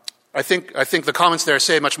 I think the comments there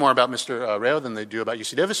say much more about Mr. Rayo than they do about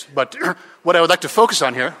UC Davis. But what I would like to focus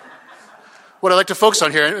on here,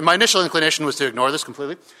 and my initial inclination was to ignore this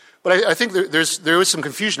completely, but I think there is some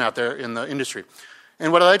confusion out there in the industry.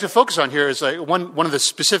 And what I'd like to focus on here is one of the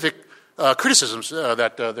specific criticisms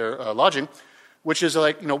that they're lodging, which is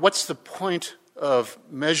what's the point of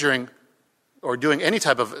measuring or doing any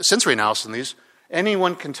type of sensory analysis in these?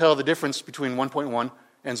 Anyone can tell the difference between 1.1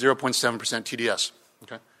 and 0.7% TDS.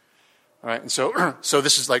 Okay, all right. And so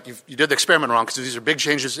this is you did the experiment wrong because these are big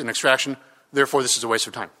changes in extraction. Therefore, this is a waste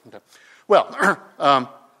of time. Okay. Well,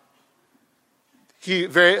 he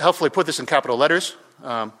very helpfully put this in capital letters.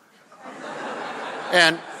 And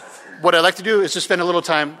what I'd like to do is just spend a little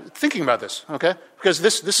time thinking about this, okay? Because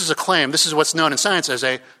this is a claim. This is what's known in science as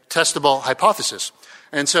a testable hypothesis.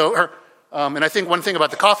 And so, and I think one thing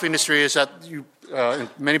about the coffee industry is that and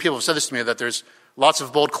many people have said this to me, that there's lots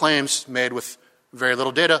of bold claims made with very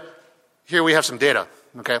little data. Here we have some data,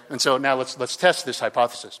 okay? And so now let's test this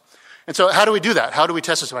hypothesis. And so how do we do that? How do we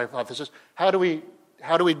test this hypothesis? How do we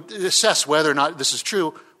assess whether or not this is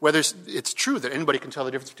true, whether it's true that anybody can tell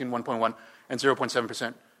the difference between 1.1 and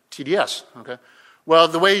 0.7% TDS, okay? Well,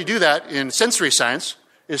 the way you do that in sensory science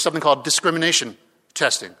is something called discrimination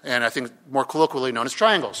testing, and I think more colloquially known as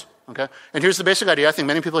triangles, okay? And here's the basic idea. I think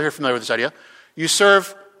many people here are familiar with this idea. You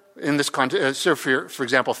serve, in this context, for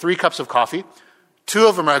example, 3 cups of coffee. 2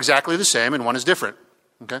 of them are exactly the same, and 1 is different,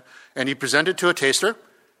 okay? And you present it to a taster,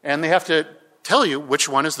 and they have to tell you which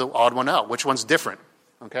one is the odd one out, which one's different,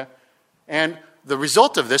 okay? And the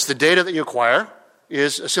result of this, the data that you acquire,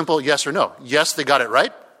 is a simple yes or no. Yes, they got it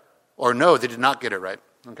right, or no, they did not get it right,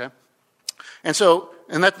 okay? And so,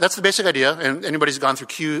 that's the basic idea, and anybody who's gone through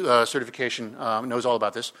Q certification knows all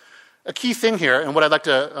about this. A key thing here, and what I'd like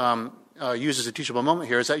to use as a teachable moment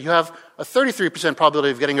here, is that you have a 33%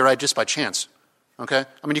 probability of getting it right just by chance, okay?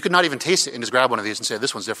 I mean, you could not even taste it and just grab one of these and say,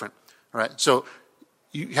 this one's different, all right? So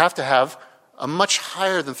you have to have a much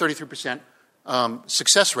higher than 33%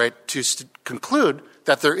 success rate to conclude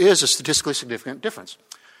that there is a statistically significant difference.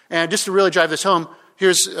 And just to really drive this home, you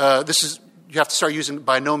have to start using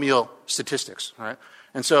binomial statistics, all right?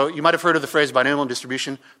 And so you might have heard of the phrase binomial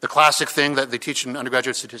distribution. The classic thing that they teach in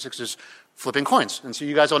undergraduate statistics is flipping coins. And so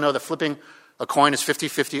you guys all know that flipping a coin is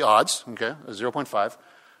 50-50 odds, okay, 0.5.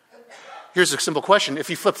 Here's a simple question. If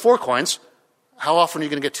you flip 4 coins, how often are you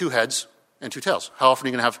going to get 2 heads and 2 tails? How often are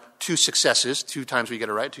you going to have 2 successes, 2 times you get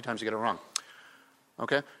it right, 2 times you get it wrong?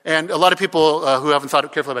 Okay? And a lot of people who haven't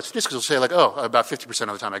thought carefully about statistics will say, like, oh, about 50%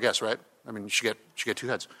 of the time, I guess, right? I mean, you should get 2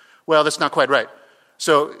 heads. Well, that's not quite right.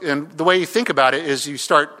 So, and the way you think about it is you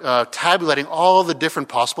start tabulating all the different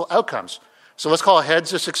possible outcomes. So let's call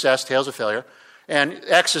heads a success, tails a failure, and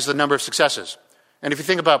X is the number of successes. And if you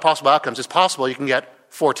think about possible outcomes, it's possible you can get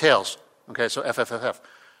 4 tails. Okay, so FFFF.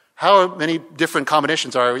 How many different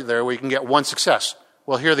combinations are there where you can get 1 success?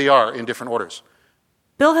 Well, here they are in different orders.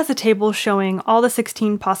 Bill has a table showing all the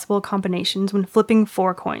 16 possible combinations when flipping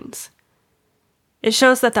 4 coins. It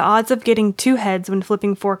shows that the odds of getting 2 heads when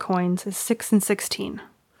flipping 4 coins is 6 and 16.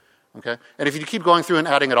 Okay, and if you keep going through and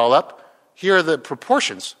adding it all up, here are the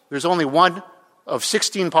proportions. There's only 1 of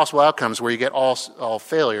 16 possible outcomes where you get all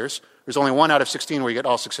failures. There's only 1 out of 16 where you get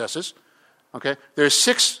all successes. Okay, there's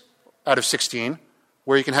 6 out of 16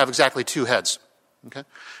 where you can have exactly 2 heads. Okay,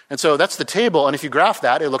 and so that's the table, and if you graph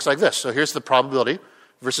that, it looks like this. So here's the probability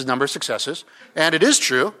versus number of successes, and it is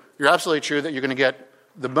true, you're absolutely true that you're going to get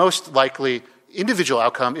the most likely individual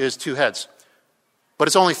outcome is 2 heads, but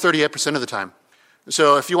it's only 38% of the time.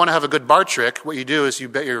 So if you want to have a good bar trick, what you do is you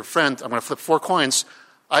bet your friend, I'm going to flip 4 coins,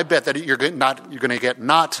 I bet that you're going to get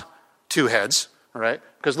not 2 heads, all right?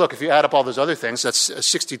 Because look, if you add up all those other things, that's a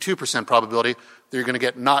 62% probability that you're going to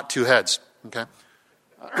get not 2 heads, okay?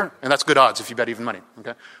 And that's good odds if you bet even money,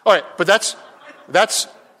 okay? All right, but that's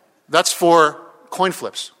for coin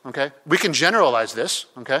flips, okay? We can generalize this,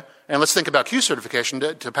 okay? And let's think about Q certification.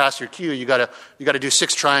 To pass your Q, you got to do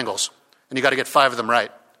 6 triangles, and you got to get 5 of them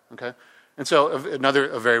right, okay? And so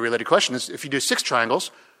a very related question is, if you do 6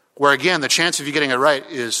 triangles, where again the chance of you getting it right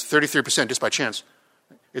is 33% just by chance,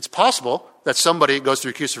 it's possible that somebody goes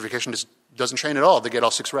through Q certification, just doesn't train at all, they get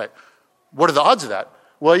all 6 right. What are the odds of that?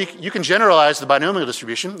 Well, you can generalize the binomial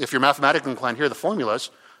distribution. If you're mathematically inclined, here are the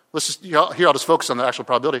formulas. Here I'll just focus on the actual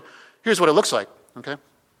probability. Here's what it looks like, okay?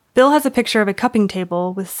 Bill has a picture of a cupping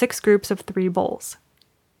table with 6 groups of 3 bowls.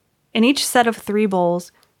 In each set of 3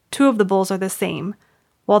 bowls, 2 of the bowls are the same,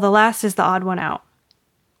 while the last is the odd one out.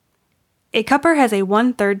 A cupper has a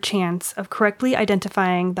 1/3 chance of correctly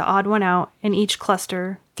identifying the odd one out in each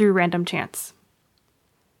cluster through random chance.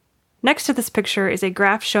 Next to this picture is a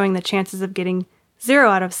graph showing the chances of getting 0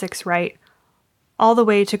 out of 6 right, all the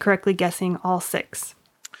way to correctly guessing all 6.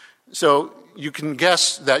 So you can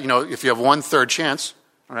guess that, if you have 1/3 chance,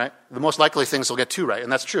 all right, the most likely things will get 2 right,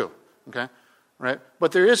 and that's true, okay? Right?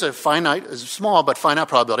 But there is a small but finite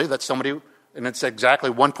probability that somebody, and it's exactly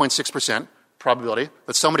 1.6% probability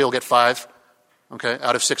that somebody will get 5, okay,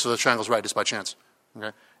 out of 6 of those triangles right just by chance,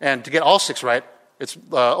 okay? And to get all 6 right, it's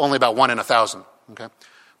only about 1 in 1,000, okay?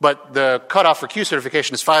 But the cutoff for Q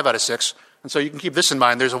certification is 5 out of 6, and so you can keep this in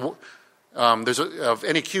mind. Of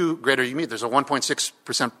any Q grader you meet, there's a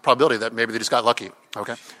 1.6% probability that maybe they just got lucky,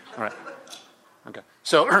 okay? All right. Okay.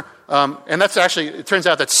 So, and that's actually, it turns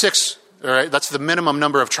out that 6, all right, that's the minimum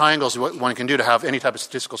number of triangles one can do to have any type of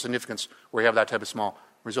statistical significance where you have that type of small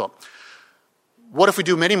result. What if we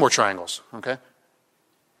do many more triangles, okay?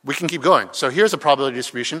 We can keep going. So here's a probability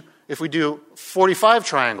distribution. If we do 45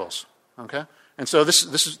 triangles, okay? And so this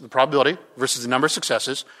is the probability versus the number of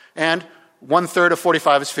successes, and 1/3 of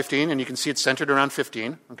 45 is 15, and you can see it's centered around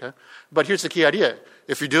 15, okay? But here's the key idea.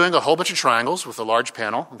 If you're doing a whole bunch of triangles with a large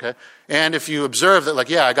panel, okay, and if you observe that,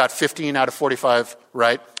 I got 15 out of 45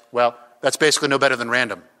 right, well, that's basically no better than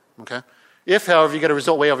random, okay? If, however, you get a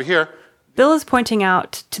result way over here... Bill is pointing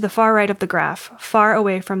out to the far right of the graph, far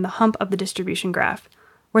away from the hump of the distribution graph,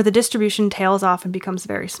 where the distribution tails off and becomes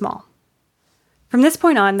very small. From this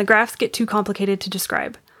point on, the graphs get too complicated to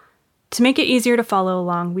describe. To make it easier to follow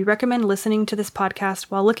along, we recommend listening to this podcast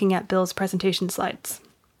while looking at Bill's presentation slides.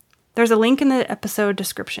 There's a link in the episode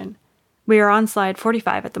description. We are on slide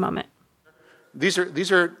 45 at the moment. these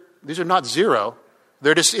are not zero.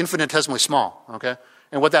 They're just infinitesimally small, okay?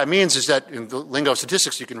 And what that means is that in the lingo of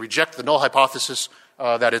statistics, you can reject the null hypothesis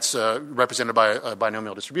that it's represented by a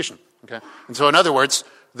binomial distribution, okay? And so in other words,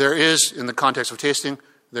 there is, in the context of tasting,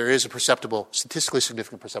 there is a statistically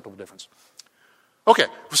significant perceptible difference. Okay,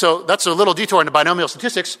 so that's a little detour into binomial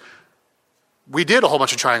statistics. We did a whole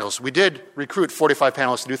bunch of triangles. We did recruit 45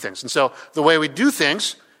 panelists to do things. And so the way we do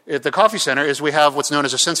things at the Coffee Center is we have what's known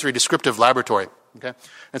as a sensory descriptive laboratory, okay?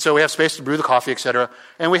 And so we have space to brew the coffee, et cetera.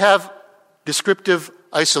 And we have descriptive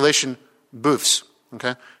isolation booths,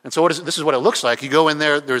 okay? And so this is what it looks like. You go in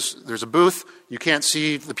there, there's a booth. You can't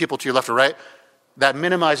see the people to your left or right. That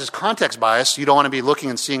minimizes context bias. You don't want to be looking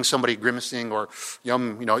and seeing somebody grimacing or you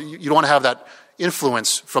don't want to have that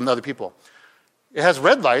influence from the other people. It has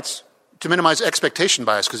red lights to minimize expectation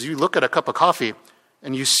bias, because you look at a cup of coffee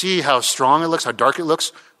and you see how strong it looks, how dark it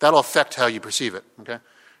looks, that'll affect how you perceive it, okay?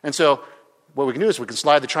 And so what we can do is we can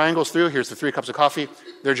slide the triangles through. Here's the 3 cups of coffee.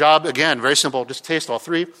 Their job, again, very simple, just taste all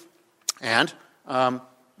 3. And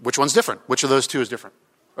which one's different? Which of those 2 is different?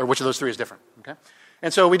 Or which of those 3 is different, okay?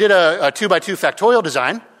 And so we did a 2x2 factorial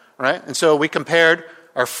design, right? And so we compared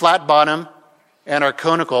our flat bottom and our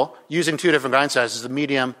conical using 2 different grind sizes, the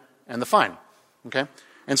medium and the fine, okay?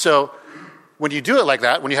 And so when you do it like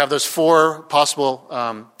that, when you have those 4 possible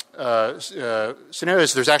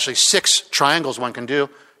scenarios, there's actually 6 triangles one can do.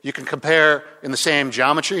 You can compare in the same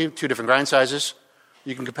geometry, 2 different grind sizes.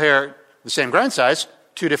 You can compare the same grind size,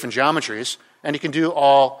 2 different geometries, and you can do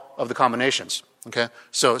all of the combinations, okay?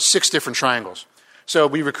 So 6 different triangles. So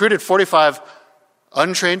we recruited 45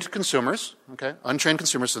 untrained consumers, okay? Untrained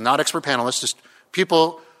consumers, so not expert panelists, just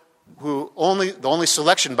people who the only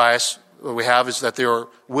selection bias we have is that they are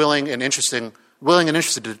willing and interested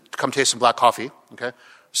to come taste some black coffee, okay?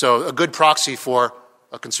 So a good proxy for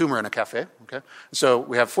a consumer in a cafe, okay? So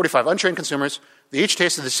we have 45 untrained consumers. They each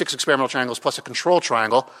tasted the 6 experimental triangles plus a control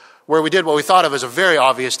triangle, where we did what we thought of as a very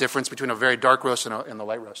obvious difference between a very dark roast and the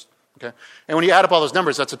light roast, okay? And when you add up all those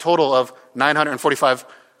numbers, that's a total of 945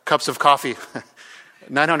 cups of coffee,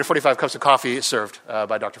 945 cups of coffee served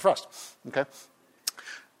by Dr. Frost, okay?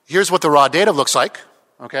 Here's what the raw data looks like,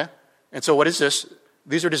 okay? And so what is this?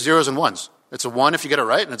 These are just zeros and ones. It's a 1 if you get it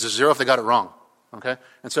right, and it's a 0 if they got it wrong, okay?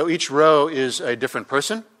 And so each row is a different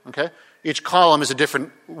person, okay? Each column is a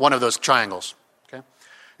different one of those triangles, okay?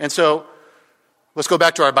 And so let's go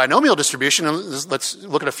back to our binomial distribution, and let's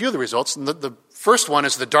look at a few of the results. And the first one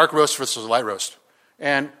is the dark roast versus light roast.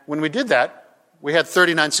 And when we did that, we had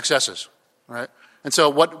 39 successes, right? And so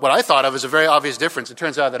what I thought of is a very obvious difference. It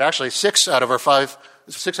turns out that actually 6 out of our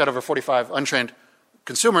 45 untrained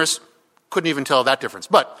consumers couldn't even tell that difference.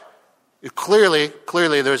 But clearly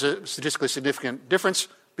there's a statistically significant difference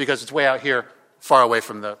because it's way out here, far away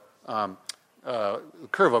from the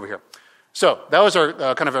curve over here. So that was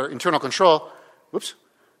our kind of our internal control. Whoops.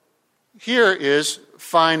 Here is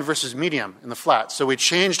fine versus medium in the flat. So we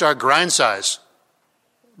changed our grind size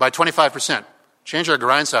by 25%. Changed our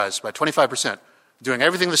grind size by 25%. Doing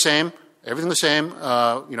everything the same,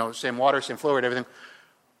 same water, same flow rate, everything.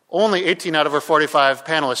 Only 18 out of our 45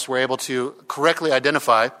 panelists were able to correctly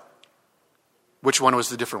identify which one was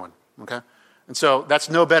the different one, okay? And so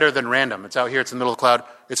that's no better than random. It's out here, it's in the middle of the cloud.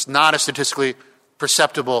 It's not a statistically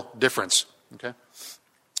perceptible difference, okay?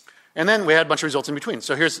 And then we had a bunch of results in between.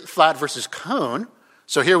 So here's flat versus cone.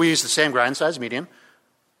 So here we use the same grind size, medium,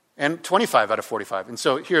 and 25 out of 45. And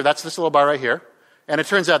so here, that's this little bar right here. And it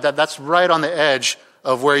turns out that that's right on the edge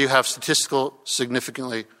of where you have statistical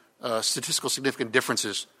significant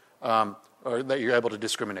differences, or that you're able to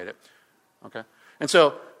discriminate it. Okay, and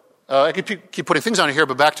so I could keep putting things on here,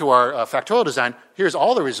 but back to our factorial design. Here's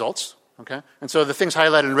all the results. Okay, and so the things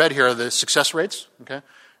highlighted in red here are the success rates. Okay,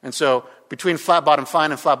 and so between flat bottom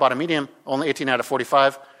fine and flat bottom medium, only 18 out of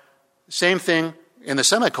 45. Same thing in the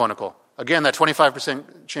semiconical. Again, that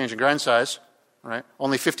 25% change in grind size. Right,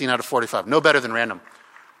 only 15 out of 45. No better than random.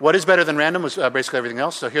 What is better than random was basically everything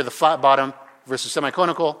else. So here the flat bottom versus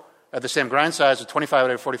semiconical at the same grind size with 25 out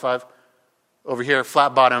of 45. Over here,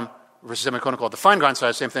 flat bottom versus semiconical at the fine grind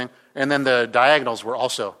size, same thing. And then the diagonals were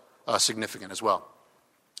also significant as well.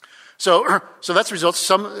 So that's the results.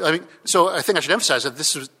 So I think I should emphasize that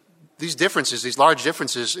these differences, these large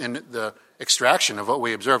differences in the extraction of what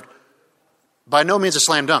we observed, by no means a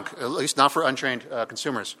slam dunk, at least not for untrained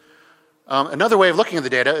consumers. Another way of looking at the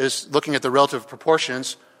data is looking at the relative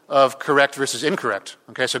proportions of correct versus incorrect.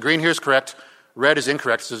 Okay, so green here is correct, red is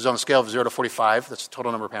incorrect. So it's on a scale of 0 to 45. That's the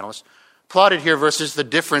total number of panelists. Plotted here versus the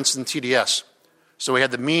difference in TDS. So we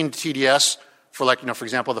had the mean TDS for, for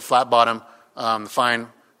example, the flat bottom, the fine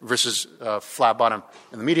versus flat bottom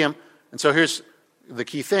in the medium. And so here's the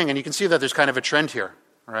key thing. And you can see that there's kind of a trend here,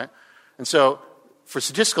 all right? And so for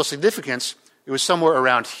statistical significance, it was somewhere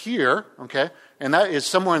around here, okay? And that is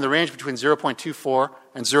somewhere in the range between 0.24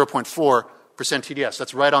 and 0.4% TDS.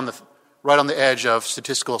 That's right on the edge of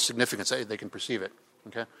statistical significance. They can perceive it,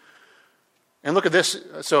 okay? And look at this.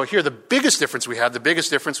 So here, the biggest difference we had, the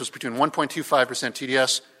biggest difference was between 1.25%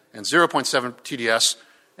 TDS and 0.7 TDS,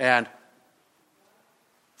 and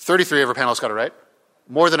 33 of our panelists got it right.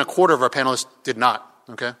 More than a quarter of our panelists did not,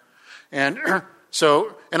 okay? And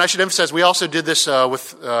and I should emphasize, we also did this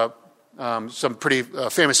with some pretty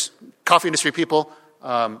famous coffee industry people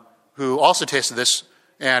who also tasted this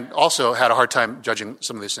and also had a hard time judging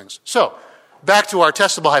some of these things. So, back to our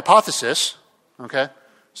testable hypothesis, okay?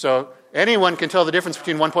 So, anyone can tell the difference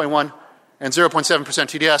between 1.1 and 0.7%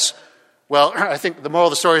 TDS. Well, I think the moral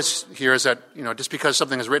of the story here is that, just because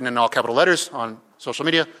something is written in all capital letters on social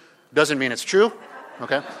media doesn't mean it's true,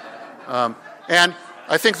 okay? And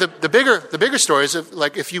I think the bigger story is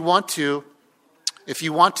if you want to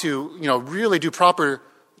really do proper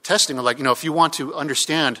testing, or if you want to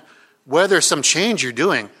understand whether some change you're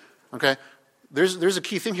doing, okay, there's a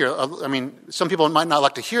key thing here. I mean, some people might not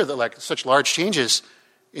like to hear that such large changes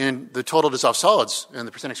in the total dissolved solids and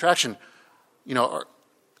the percent extraction,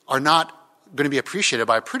 are not going to be appreciated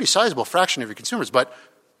by a pretty sizable fraction of your consumers, but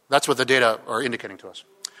that's what the data are indicating to us.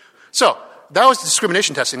 So that was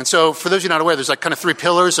discrimination testing. And so for those of you not aware, there's kind of three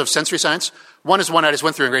pillars of sensory science. One is one I just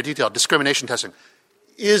went through in great detail, discrimination testing.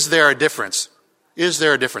 Is there a difference? Is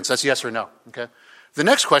there a difference? That's yes or no, okay? The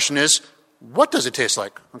next question is, what does it taste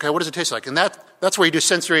like? Okay, what does it taste like? And that's where you do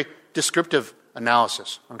sensory descriptive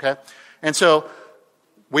analysis, okay? And so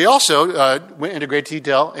we also went into great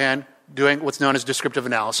detail and doing what's known as descriptive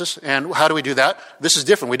analysis. And how do we do that? This is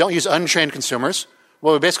different. We don't use untrained consumers.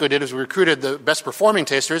 What we basically did is we recruited the best performing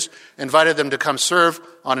tasters, invited them to come serve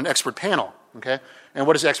on an expert panel, okay? And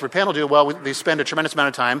what does the expert panel do? Well, they spend a tremendous amount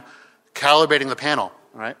of time calibrating the panel,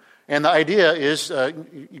 all right? And the idea is,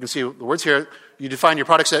 you can see the words here, you define your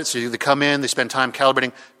product set, so they come in, they spend time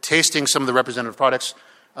calibrating, tasting some of the representative products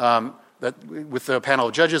with the panel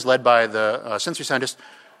of judges led by the sensory scientists.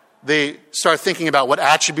 They start thinking about what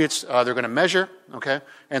attributes they're going to measure, okay?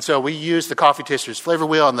 And so we use the coffee taster's flavor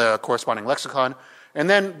wheel and the corresponding lexicon. And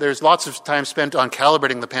then there's lots of time spent on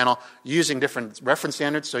calibrating the panel using different reference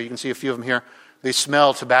standards. So you can see a few of them here. They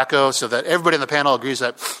smell tobacco so that everybody in the panel agrees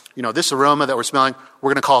that, this aroma that we're smelling,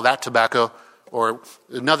 we're going to call that tobacco. Or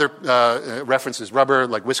another reference is rubber,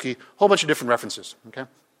 like whiskey, a whole bunch of different references, okay?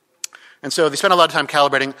 And so they spend a lot of time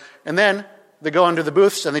calibrating. And then they go into the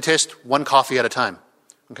booths and they taste one coffee at a time,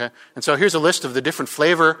 okay? And so here's a list of the different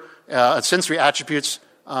flavor and sensory attributes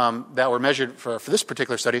that were measured for this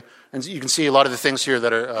particular study. And you can see a lot of the things here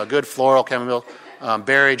that are good, floral, chamomile,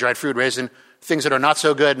 berry, dried fruit, raisin, things that are not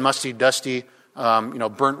so good, musty, dusty,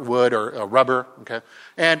 burnt wood or rubber, okay?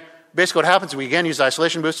 And basically what happens is we again use the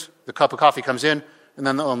isolation booths, the cup of coffee comes in, and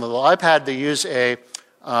then on the little iPad they use a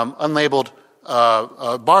unlabeled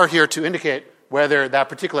bar here to indicate whether that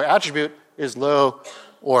particular attribute is low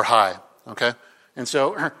or high, okay? And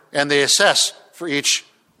so, and they assess for each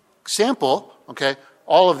sample, okay,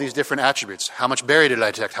 all of these different attributes. How much berry did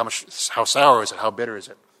I detect? How sour is it? How bitter is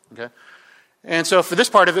it? Okay? And so for this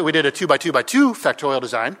part of it, we did a 2x2x2 factorial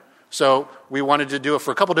design. So we wanted to do it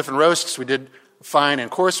for a couple different roasts. We did fine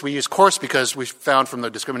and coarse. We used coarse because we found from the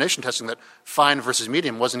discrimination testing that fine versus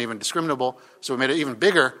medium wasn't even discriminable. So we made an even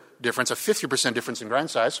bigger difference, a 50% difference in grind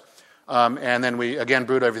size. And then we, again,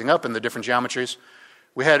 brewed everything up in the different geometries.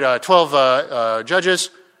 We had 12 judges.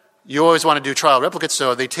 You always want to do trial replicates,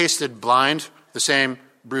 so they tasted blind the same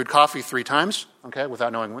brewed coffee 3 times, okay,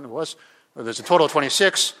 without knowing when it was. There's a total of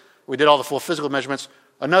 26. We did all the full physical measurements.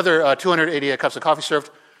 Another 288 cups of coffee served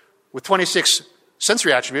with 26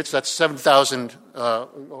 sensory attributes. That's 7,000,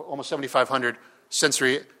 almost 7,500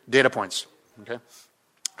 sensory data points, okay?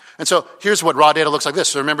 And so here's what raw data looks like this.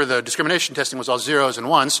 So remember, the discrimination testing was all zeros and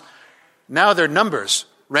ones. Now they're numbers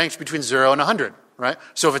ranked between 0 and 100, right?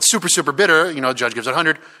 So if it's super, super bitter, the judge gives it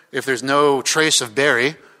 100. If there's no trace of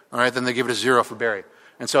berry, all right, then they give it a 0 for berry.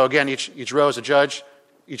 And so again, each row is a judge.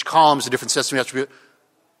 Each column is a different sensory attribute.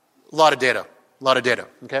 A lot of data,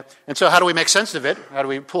 okay? And so how do we make sense of it? How do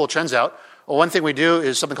we pull trends out? Well, one thing we do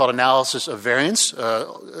is something called analysis of variance,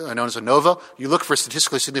 known as ANOVA. You look for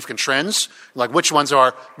statistically significant trends, like which ones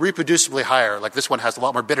are reproducibly higher, like this one has a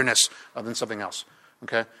lot more bitterness than something else,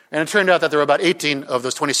 okay? And it turned out that there were about 18 of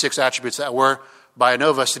those 26 attributes that were, by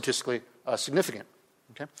ANOVA, statistically significant,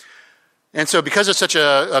 okay? And so because it's such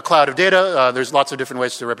a cloud of data, there's lots of different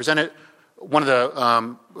ways to represent it. One of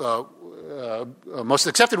the most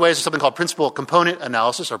accepted ways is something called principal component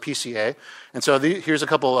analysis, or PCA. And so here's a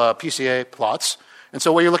couple PCA plots. And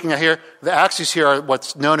so what you're looking at here, the axes here are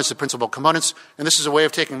what's known as the principal components, and this is a way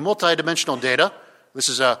of taking multi-dimensional data. This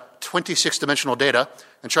is 26-dimensional data,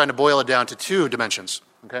 and trying to boil it down to 2 dimensions.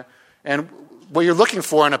 Okay? And what you're looking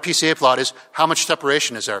for in a PCA plot is how much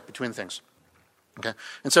separation is there between things. Okay?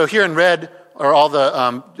 And so here in red are all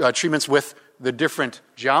the treatments with the different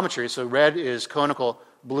geometry. So red is conical,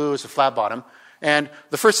 blue is a flat bottom. And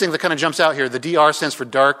the first thing that kind of jumps out here, the DR stands for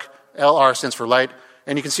dark, LR stands for light,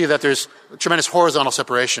 and you can see that there's tremendous horizontal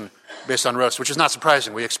separation based on roast, which is not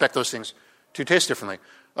surprising. We expect those things to taste differently.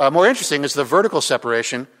 More interesting is the vertical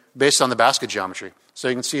separation based on the basket geometry. So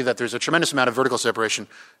you can see that there's a tremendous amount of vertical separation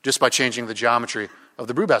just by changing the geometry of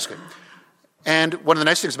the brew basket. And one of the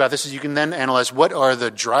nice things about this is you can then analyze what are the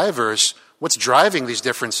drivers, what's driving these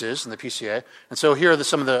differences in the PCA. And so here are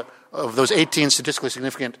some of those 18 statistically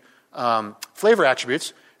significant flavor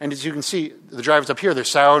attributes. And as you can see, the drivers up here, there's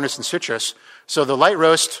sourness and citrus. So the light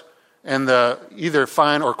roast and the either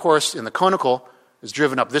fine or coarse in the conical is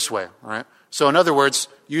driven up this way. All right? So in other words,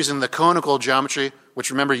 using the conical geometry, which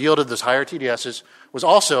remember yielded those higher TDSs, was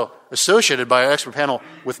also associated by our expert panel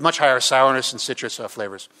with much higher sourness and citrus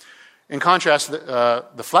flavors. In contrast,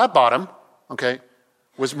 the flat bottom, okay,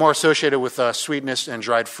 was more associated with sweetness and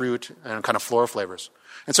dried fruit and kind of floral flavors.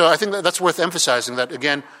 And so I think that's worth emphasizing that,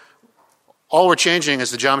 again, all we're changing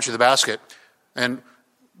is the geometry of the basket. And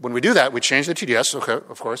when we do that, we change the TDS, okay,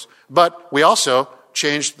 of course, but we also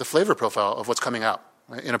change the flavor profile of what's coming out,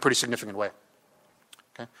 right, in a pretty significant way.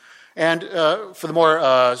 Okay? And for the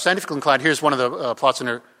more scientifically inclined, here's one of the plots in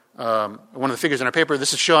one of the figures in our paper.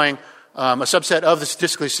 This is showing a subset of the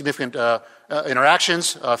statistically significant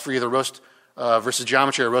interactions for either roast versus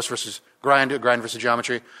geometry or roast versus grind versus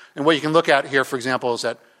geometry. And what you can look at here, for example, is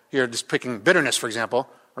that here, just picking bitterness, for example,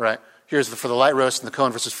 all right, here's for the light roast and the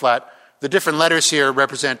cone versus flat. The different letters here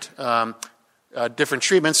represent different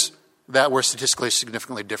treatments that were statistically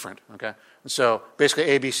significantly different. Okay, and so basically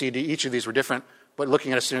A, B, C, D, each of these were different, but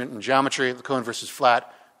looking at a student in geometry, the cone versus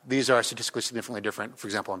flat, these are statistically significantly different, for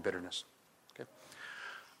example, on bitterness. Okay.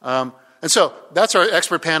 And so that's our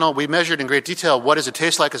expert panel. We measured in great detail what does it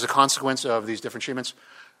taste like as a consequence of these different treatments.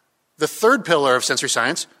 The third pillar of sensory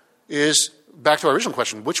science is back to our original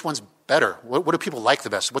question: which one's better? What do people like the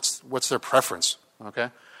best? What's their preference? Okay,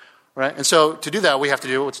 right. And so to do that, we have to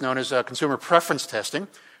do what's known as consumer preference testing.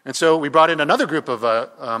 And so we brought in another group of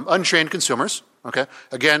untrained consumers. Okay,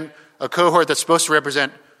 again, a cohort that's supposed to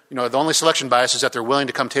represent, the only selection bias is that they're willing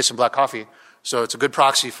to come taste some black coffee. So it's a good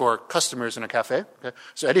proxy for customers in a cafe. Okay?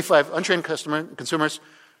 So 85 untrained consumers,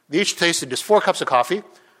 they each tasted just 4 cups of coffee,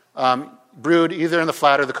 brewed either in the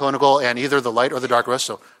flat or the conical and either the light or the dark roast,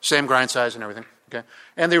 so same grind size and everything. Okay?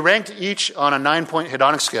 And they ranked each on a 9-point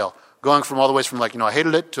hedonic scale, going from all the ways from I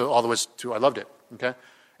hated it to all the ways to I loved it. Okay?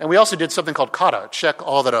 And we also did something called kata, check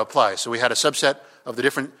all that apply. So we had a subset of the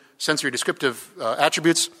different sensory descriptive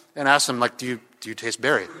attributes and asked them, do you taste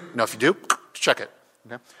berry? If you do, check it.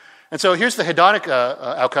 Okay? And so here's the hedonic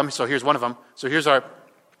outcome. So here's one of them. So here's our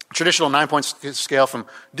traditional 9-point scale from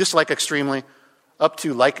dislike extremely up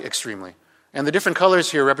to like extremely. And the different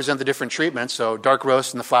colors here represent the different treatments. So dark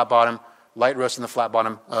roast in the flat bottom, light roast in the flat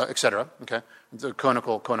bottom, etc. Okay, the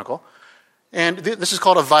conical. And this is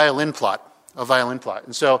called a violin plot.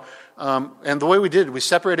 And so, and the way we did, we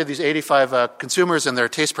separated these 85 consumers and their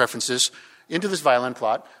taste preferences into this violin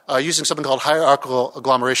plot using something called hierarchical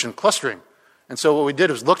agglomeration clustering. And so what we did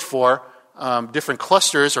was looked for different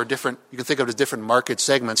clusters or different, you can think of it as different market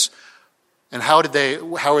segments, and how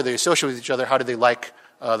were they associated with each other, how did they like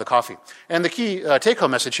the coffee. And the key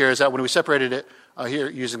take-home message here is that when we separated it here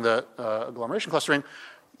using the agglomeration clustering,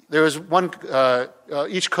 there was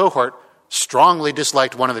each cohort strongly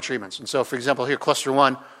disliked one of the treatments. And so, for example, here cluster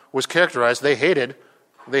 1 was characterized, they hated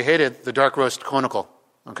the dark roast conical.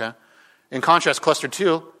 Okay? In contrast, cluster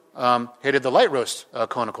 2 hated the light roast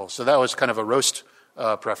conical. So that was kind of a roast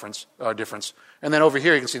preference difference. And then over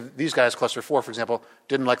here, you can see these guys, cluster 4, for example,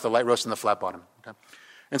 didn't like the light roast and the flat bottom. Okay?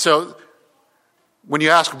 And so when you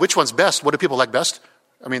ask which one's best, what do people like best?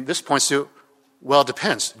 This points to, well, it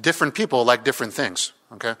depends. Different people like different things.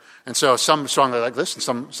 Okay? And so some strongly like this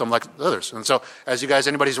and some like others. And so as you guys,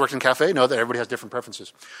 anybody who's worked in cafe, know that everybody has different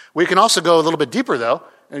preferences. We can also go a little bit deeper, though,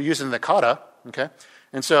 using the kata. Okay?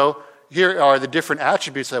 And so here are the different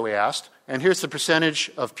attributes that we asked, and here's the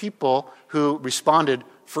percentage of people who responded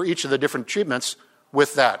for each of the different treatments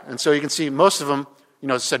with that. And so you can see most of them,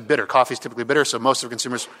 it said bitter. Coffee is typically bitter, so most of the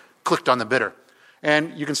consumers clicked on the bitter.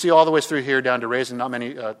 And you can see all the way through here down to raisin, not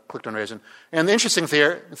many clicked on raisin. And the interesting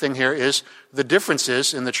thing here is the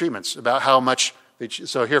differences in the treatments, about how much,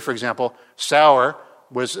 so here, for example, sour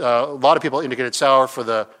was, a lot of people indicated sour for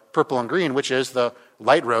the purple and green, which is the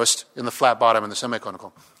light roast in the flat bottom and the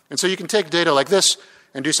semi-conical. And so you can take data like this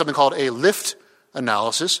and do something called a lift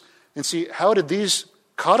analysis and see how did these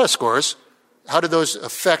CATA scores, how did those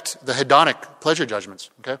affect the hedonic pleasure judgments,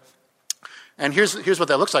 okay? And here's what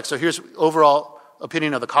that looks like. So here's overall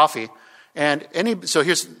opinion of the coffee. And so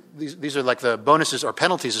here's, these are like the bonuses or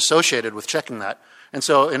penalties associated with checking that. And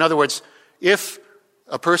so in other words, if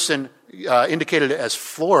a person indicated it as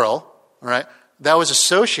floral, all right, that was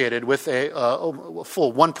associated with a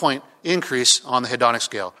full 1 point increase on the hedonic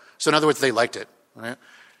scale. So in other words, they liked it, right?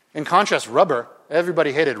 In contrast, rubber,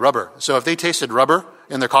 everybody hated rubber. So if they tasted rubber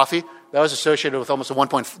in their coffee, that was associated with almost a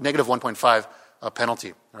negative 1.5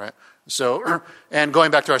 penalty, all right? So, and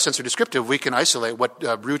going back to our sensory descriptive, we can isolate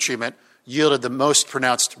what brew treatment yielded the most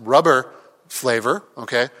pronounced rubber flavor,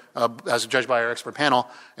 okay, as judged by our expert panel.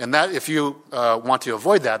 And that, if you want to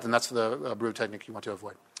avoid that, then that's the brew technique you want to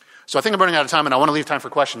avoid. So I think I'm running out of time, and I want to leave time for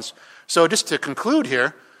questions. So just to conclude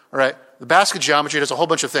here, all right, the basket geometry does a whole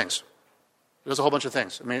bunch of things. It does a whole bunch of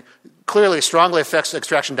things. I mean, clearly strongly affects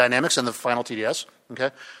extraction dynamics in the final TDS,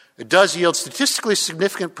 okay? It does yield statistically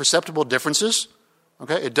significant perceptible differences,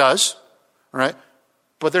 okay? It does, all right?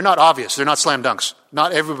 But they're not obvious. They're not slam dunks.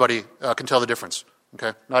 Not everybody can tell the difference,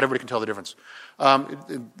 okay? Not everybody can tell the difference.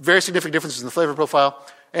 Very significant differences in the flavor profile,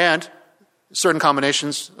 and certain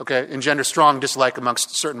combinations, okay, engender strong dislike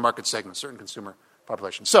amongst certain market segments, certain consumer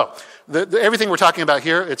populations. So everything we're talking about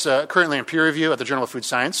here, it's currently in peer review at the Journal of Food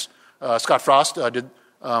Science. Scott Frost did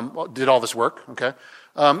all this work, okay?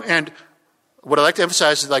 And what I like to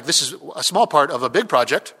emphasize is like this is a small part of a big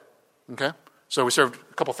project, okay? So we served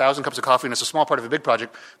a couple thousand cups of coffee, and it's a small part of a big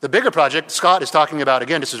project. The bigger project, Scott is talking about,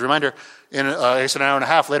 again, just as a remander, in I guess an hour and a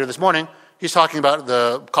half later this morning, he's talking about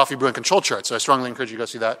the coffee brewing control chart. So I strongly encourage you to go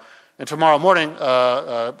see that. And tomorrow morning,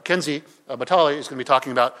 Kenzie Batali is going to be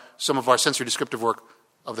talking about some of our sensory descriptive work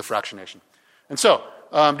of the fractionation. And so,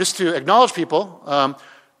 just to acknowledge people,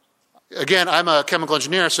 again, I'm a chemical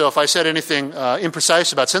engineer, so if I said anything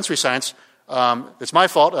imprecise about sensory science, it's my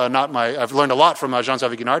fault, I've learned a lot from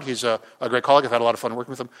Jean-Xavier Guinard. He's a great colleague. I've had a lot of fun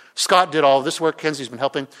working with him. Scott did all of this work. Kenzie's been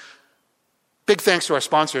helping. Big thanks to our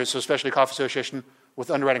sponsors, so especially Coffee Association with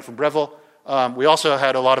underwriting from Breville. We also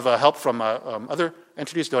had a lot of help from other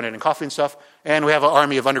entities donating coffee and stuff, and we have an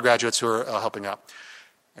army of undergraduates who are helping out.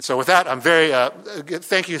 And so with that, I'm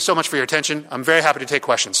thank you so much for your attention. I'm very happy to take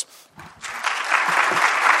questions.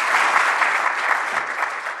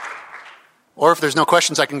 Or if there's no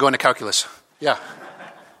questions, I can go into calculus. Yeah.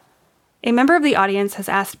 A member of the audience has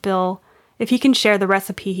asked Bill if he can share the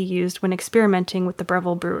recipe he used when experimenting with the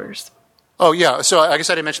Breville brewers. Oh, yeah. So I guess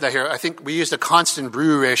I didn't mention that here. I think we used a constant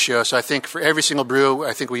brew ratio. So I think for every single brew,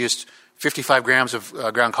 I think we used 55 grams of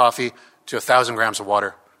ground coffee to 1,000 grams of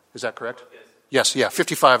water. Is that correct? Yes, yeah,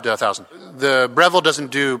 55 to 1,000. The Breville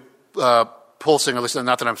doesn't do pulsing, at least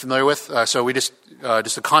not that I'm familiar with. So we just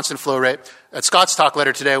a constant flow rate. At Scott's talk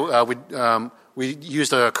later today, we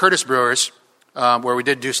used Curtis brewers where we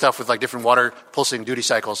did do stuff with like different water pulsing duty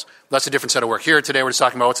cycles. That's a different set of work. Here today, we're just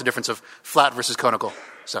talking about what's the difference of flat versus conical.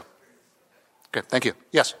 So, okay, thank you.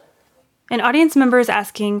 Yes? An audience member is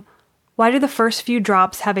asking, why do the first few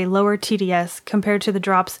drops have a lower TDS compared to the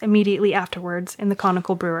drops immediately afterwards in the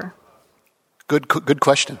conical brewer? Good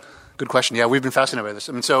question. Good question. Yeah, we've been fascinated by this.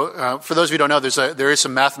 I mean, so for those of you who don't know, there is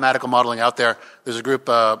some mathematical modeling out there. There's a group,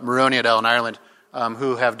 Moroni et al. In Ireland,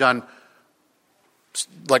 who have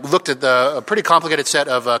looked at a pretty complicated set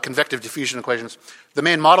of convective diffusion equations. The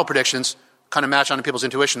main model predictions kind of match onto people's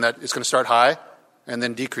intuition that it's going to start high and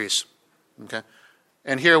then decrease. Okay.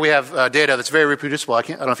 And here we have data that's very reproducible. I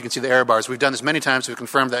don't know if you can see the error bars. We've done this many times. We've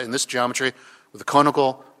confirmed that in this geometry with a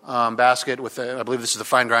conical basket with, I believe this is the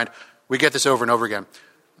fine grind, we get this over and over again.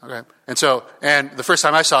 Okay. And the first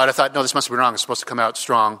time I saw it, I thought, no, this must be wrong. It's supposed to come out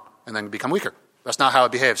strong and then become weaker. That's not how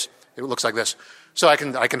it behaves. It looks like this. So I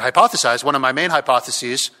can hypothesize. One of my main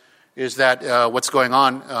hypotheses is that what's going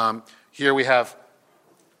on here we have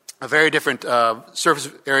a very different surface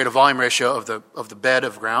area to volume ratio of the bed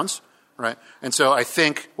of grounds, right? And so I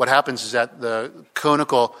think what happens is that the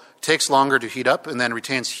conical takes longer to heat up and then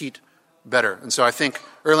retains heat better. And so I think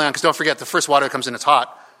early on, because don't forget, the first water that comes in, it's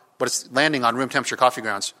hot, but it's landing on room temperature coffee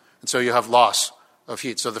grounds. And so you have loss of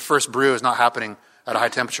heat. So the first brew is not happening at a high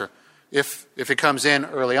temperature. If it comes in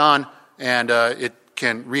early on and it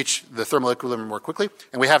can reach the thermal equilibrium more quickly,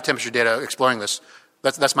 and we have temperature data exploring this,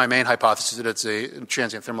 that's my main hypothesis, that it's a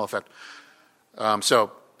transient thermal effect.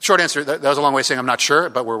 So short answer, that was a long way of saying I'm not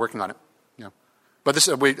sure, but we're working on it. Yeah. But this,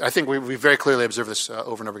 I think we very clearly observe this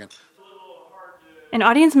over and over again. An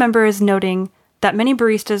audience member is noting that many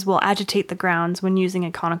baristas will agitate the grounds when using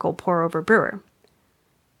a conical pour-over brewer.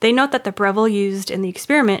 They note that the Breville used in the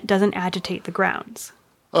experiment doesn't agitate the grounds.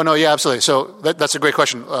 Oh, no, yeah, absolutely. So that's a great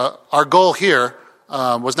question. Our goal here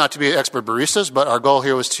was not to be expert baristas, but our goal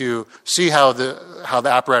here was to see how the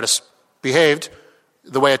apparatus behaved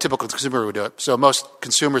the way a typical consumer would do it. So most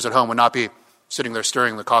consumers at home would not be sitting there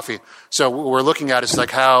stirring the coffee. So what we're looking at is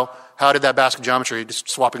like how did that basket geometry, just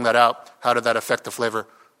swapping that out, how did that affect the flavor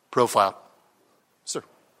profile? Sir.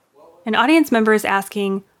 An audience member is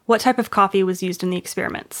asking what type of coffee was used in the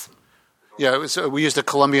experiments. Yeah, we used a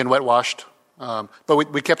Colombian wet washed, but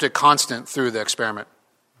we kept it constant through the experiment.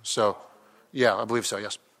 So, yeah, I believe so,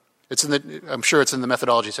 yes. I'm sure it's in the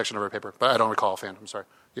methodology section of our paper, but I don't recall offhand. I'm sorry.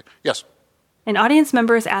 Yes. An audience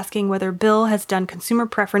member is asking whether Bill has done consumer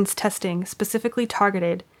preference testing specifically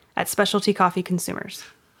targeted at specialty coffee consumers.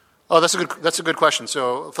 Oh, that's a good question.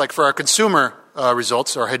 So, like for our consumer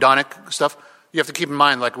results or hedonic stuff, you have to keep in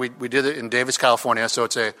mind, like we did it in Davis, California. So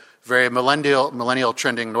it's a very millennial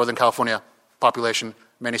trending Northern California population,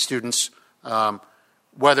 many students.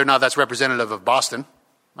 Whether or not that's representative of Boston,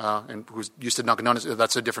 and who's used to Dunkin' Donuts,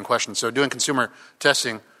 that's a different question. So doing consumer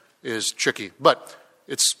testing is tricky, but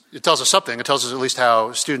it tells us something. It tells us at least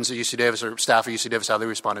how students at UC Davis or staff at UC Davis, how they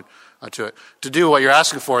responded to it. To do what you're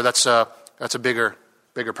asking for, that's a bigger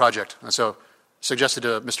project. And so suggested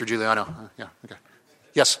to Mr. Giuliano. Yeah, okay.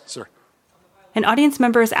 Yes, sir. An audience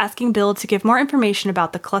member is asking Bill to give more information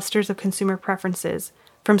about the clusters of consumer preferences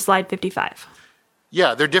from slide 55.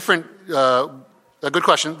 Yeah, they're different. A good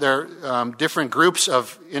question. They're different groups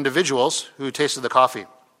of individuals who tasted the coffee.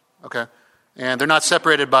 Okay, and they're not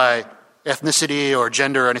separated by ethnicity or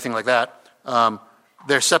gender or anything like that.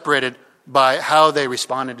 They're separated by how they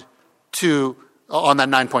responded on that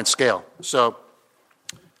 9-point scale. So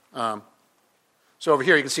over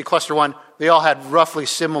here you can see cluster 1. They all had roughly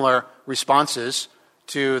similar responses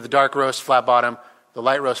to the dark roast flat bottom, the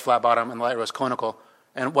light roast flat bottom, and the light roast conical.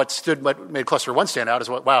 And what made cluster 1 stand out is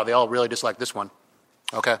wow, they all really disliked this one.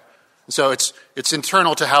 Okay, so it's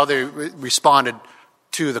internal to how they responded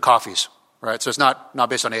to the coffees, right? So it's not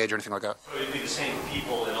based on age or anything like that. So it'd be the same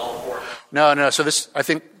people in all 4? No. So I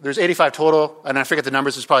think there's 85 total, and I forget the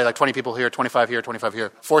numbers. There's probably like 20 people here, 25 here, 25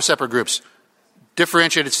 here. 4 separate groups,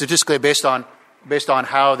 differentiated statistically based on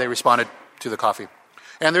how they responded to the coffee.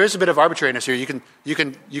 And there is a bit of arbitrariness here. You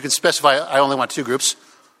can specify I only want 2 groups,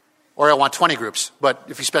 or I want 20 groups. But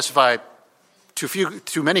if you specify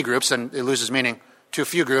too many groups, then it loses meaning. Too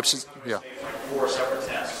few groups, yeah. 4 separate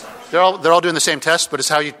tests. They're all doing the same test, but it's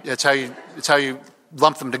how you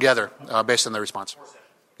lump them together based on their response.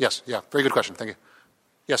 Yes, yeah, very good question. Thank you.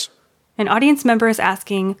 Yes. An audience member is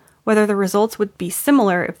asking whether the results would be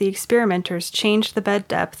similar if the experimenters changed the bed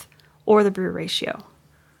depth or the brew ratio.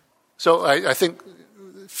 So I think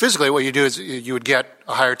physically what you do is you would get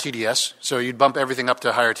a higher TDS, so you'd bump everything up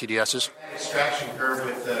to higher TDSs. That extraction curve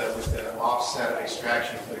with the offset of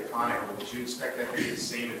extraction for the conical, would you expect that to be the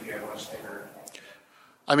same if you had much thicker?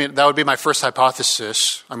 I mean, that would be my first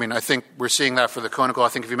hypothesis. I mean, I think we're seeing that for the conical. I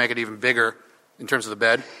think if you make it even bigger in terms of the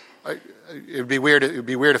bed, it would be weird. It would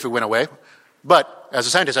be weird if it went away. But as a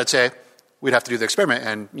scientist, I'd say we'd have to do the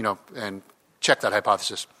experiment and check that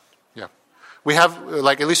hypothesis. Yeah, we have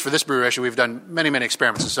at least for this brew ratio, we've done many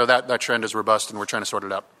experiments, so that trend is robust, and we're trying to sort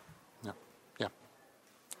it out. Yeah,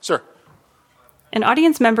 sir. An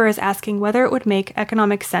audience member is asking whether it would make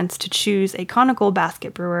economic sense to choose a conical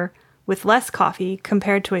basket brewer with less coffee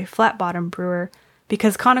compared to a flat bottom brewer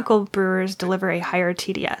because conical brewers deliver a higher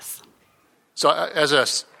TDS. So as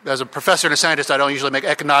a professor and a scientist, I don't usually make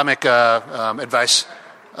economic advice,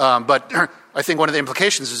 but I think one of the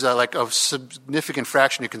implications is that a significant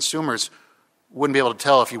fraction of consumers wouldn't be able to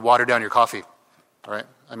tell if you water down your coffee. All right,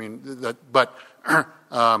 I mean,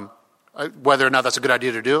 whether or not that's a good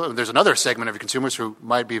idea to do, there's another segment of your consumers who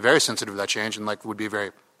might be very sensitive to that change and would be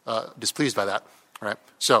very displeased by that. All right,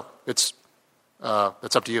 so that's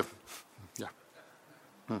up to you. Yeah.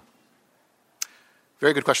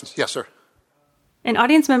 Very good questions. Yes, sir. An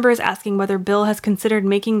audience member is asking whether Bill has considered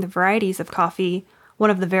making the varieties of coffee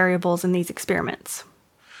one of the variables in these experiments.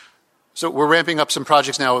 So we're ramping up some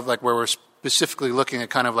projects now where we're specifically looking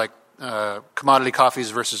at kind of commodity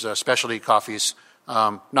coffees versus specialty coffees,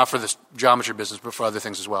 not for the geometry business, but for other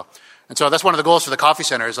things as well. And so that's one of the goals for the Coffee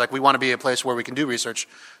Center is we want to be a place where we can do research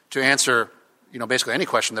to answer, basically any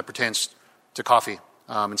question that pertains to coffee.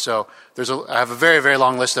 And so I have a very, very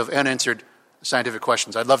long list of unanswered scientific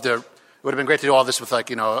questions. I'd love to. It would have been great to do all this with a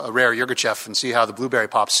rare Yirgacheffe and see how the blueberry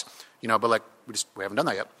pops, but we haven't done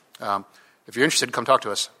that yet. If you're interested, come talk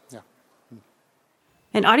to us. Yeah.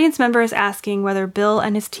 An audience member is asking whether Bill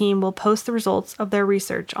and his team will post the results of their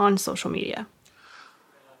research on social media.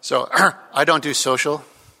 So I don't do social.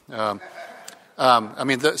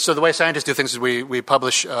 So the way scientists do things is we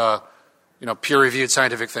publish peer-reviewed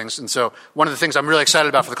scientific things. And so one of the things I'm really excited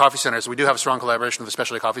about for the Coffee Center is we do have a strong collaboration with the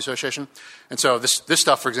Specialty Coffee Association. And so this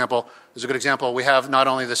stuff, for example, is a good example. We have not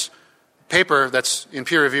only this paper that's in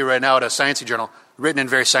peer review right now at a sciencey journal, written in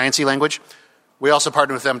very sciencey language, we also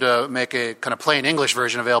partnered with them to make a kind of plain English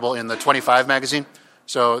version available in the 25 magazine.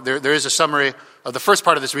 So there is a summary of the first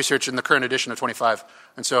part of this research in the current edition of 25.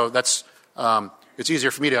 And so that's it's easier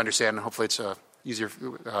for me to understand, and hopefully it's easier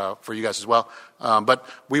for you guys as well. But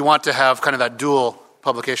we want to have kind of that dual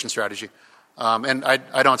publication strategy. And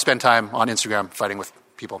I don't spend time on Instagram fighting with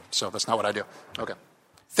people, so that's not what I do. Okay.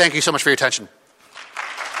 Thank you so much for your attention.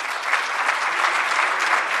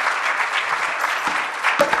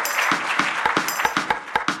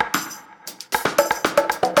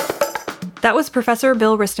 That was Professor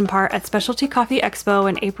Bill Ristenpart at Specialty Coffee Expo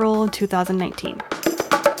in April 2019.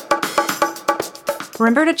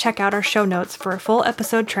 Remember to check out our show notes for a full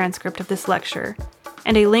episode transcript of this lecture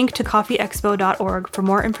and a link to coffeeexpo.org for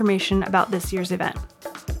more information about this year's event.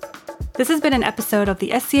 This has been an episode of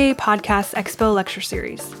the SCA Podcast Expo Lecture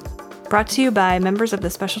Series, brought to you by members of the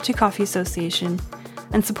Specialty Coffee Association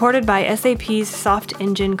and supported by SAP's Soft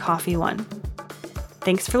Engine Coffee One.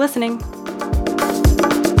 Thanks for listening.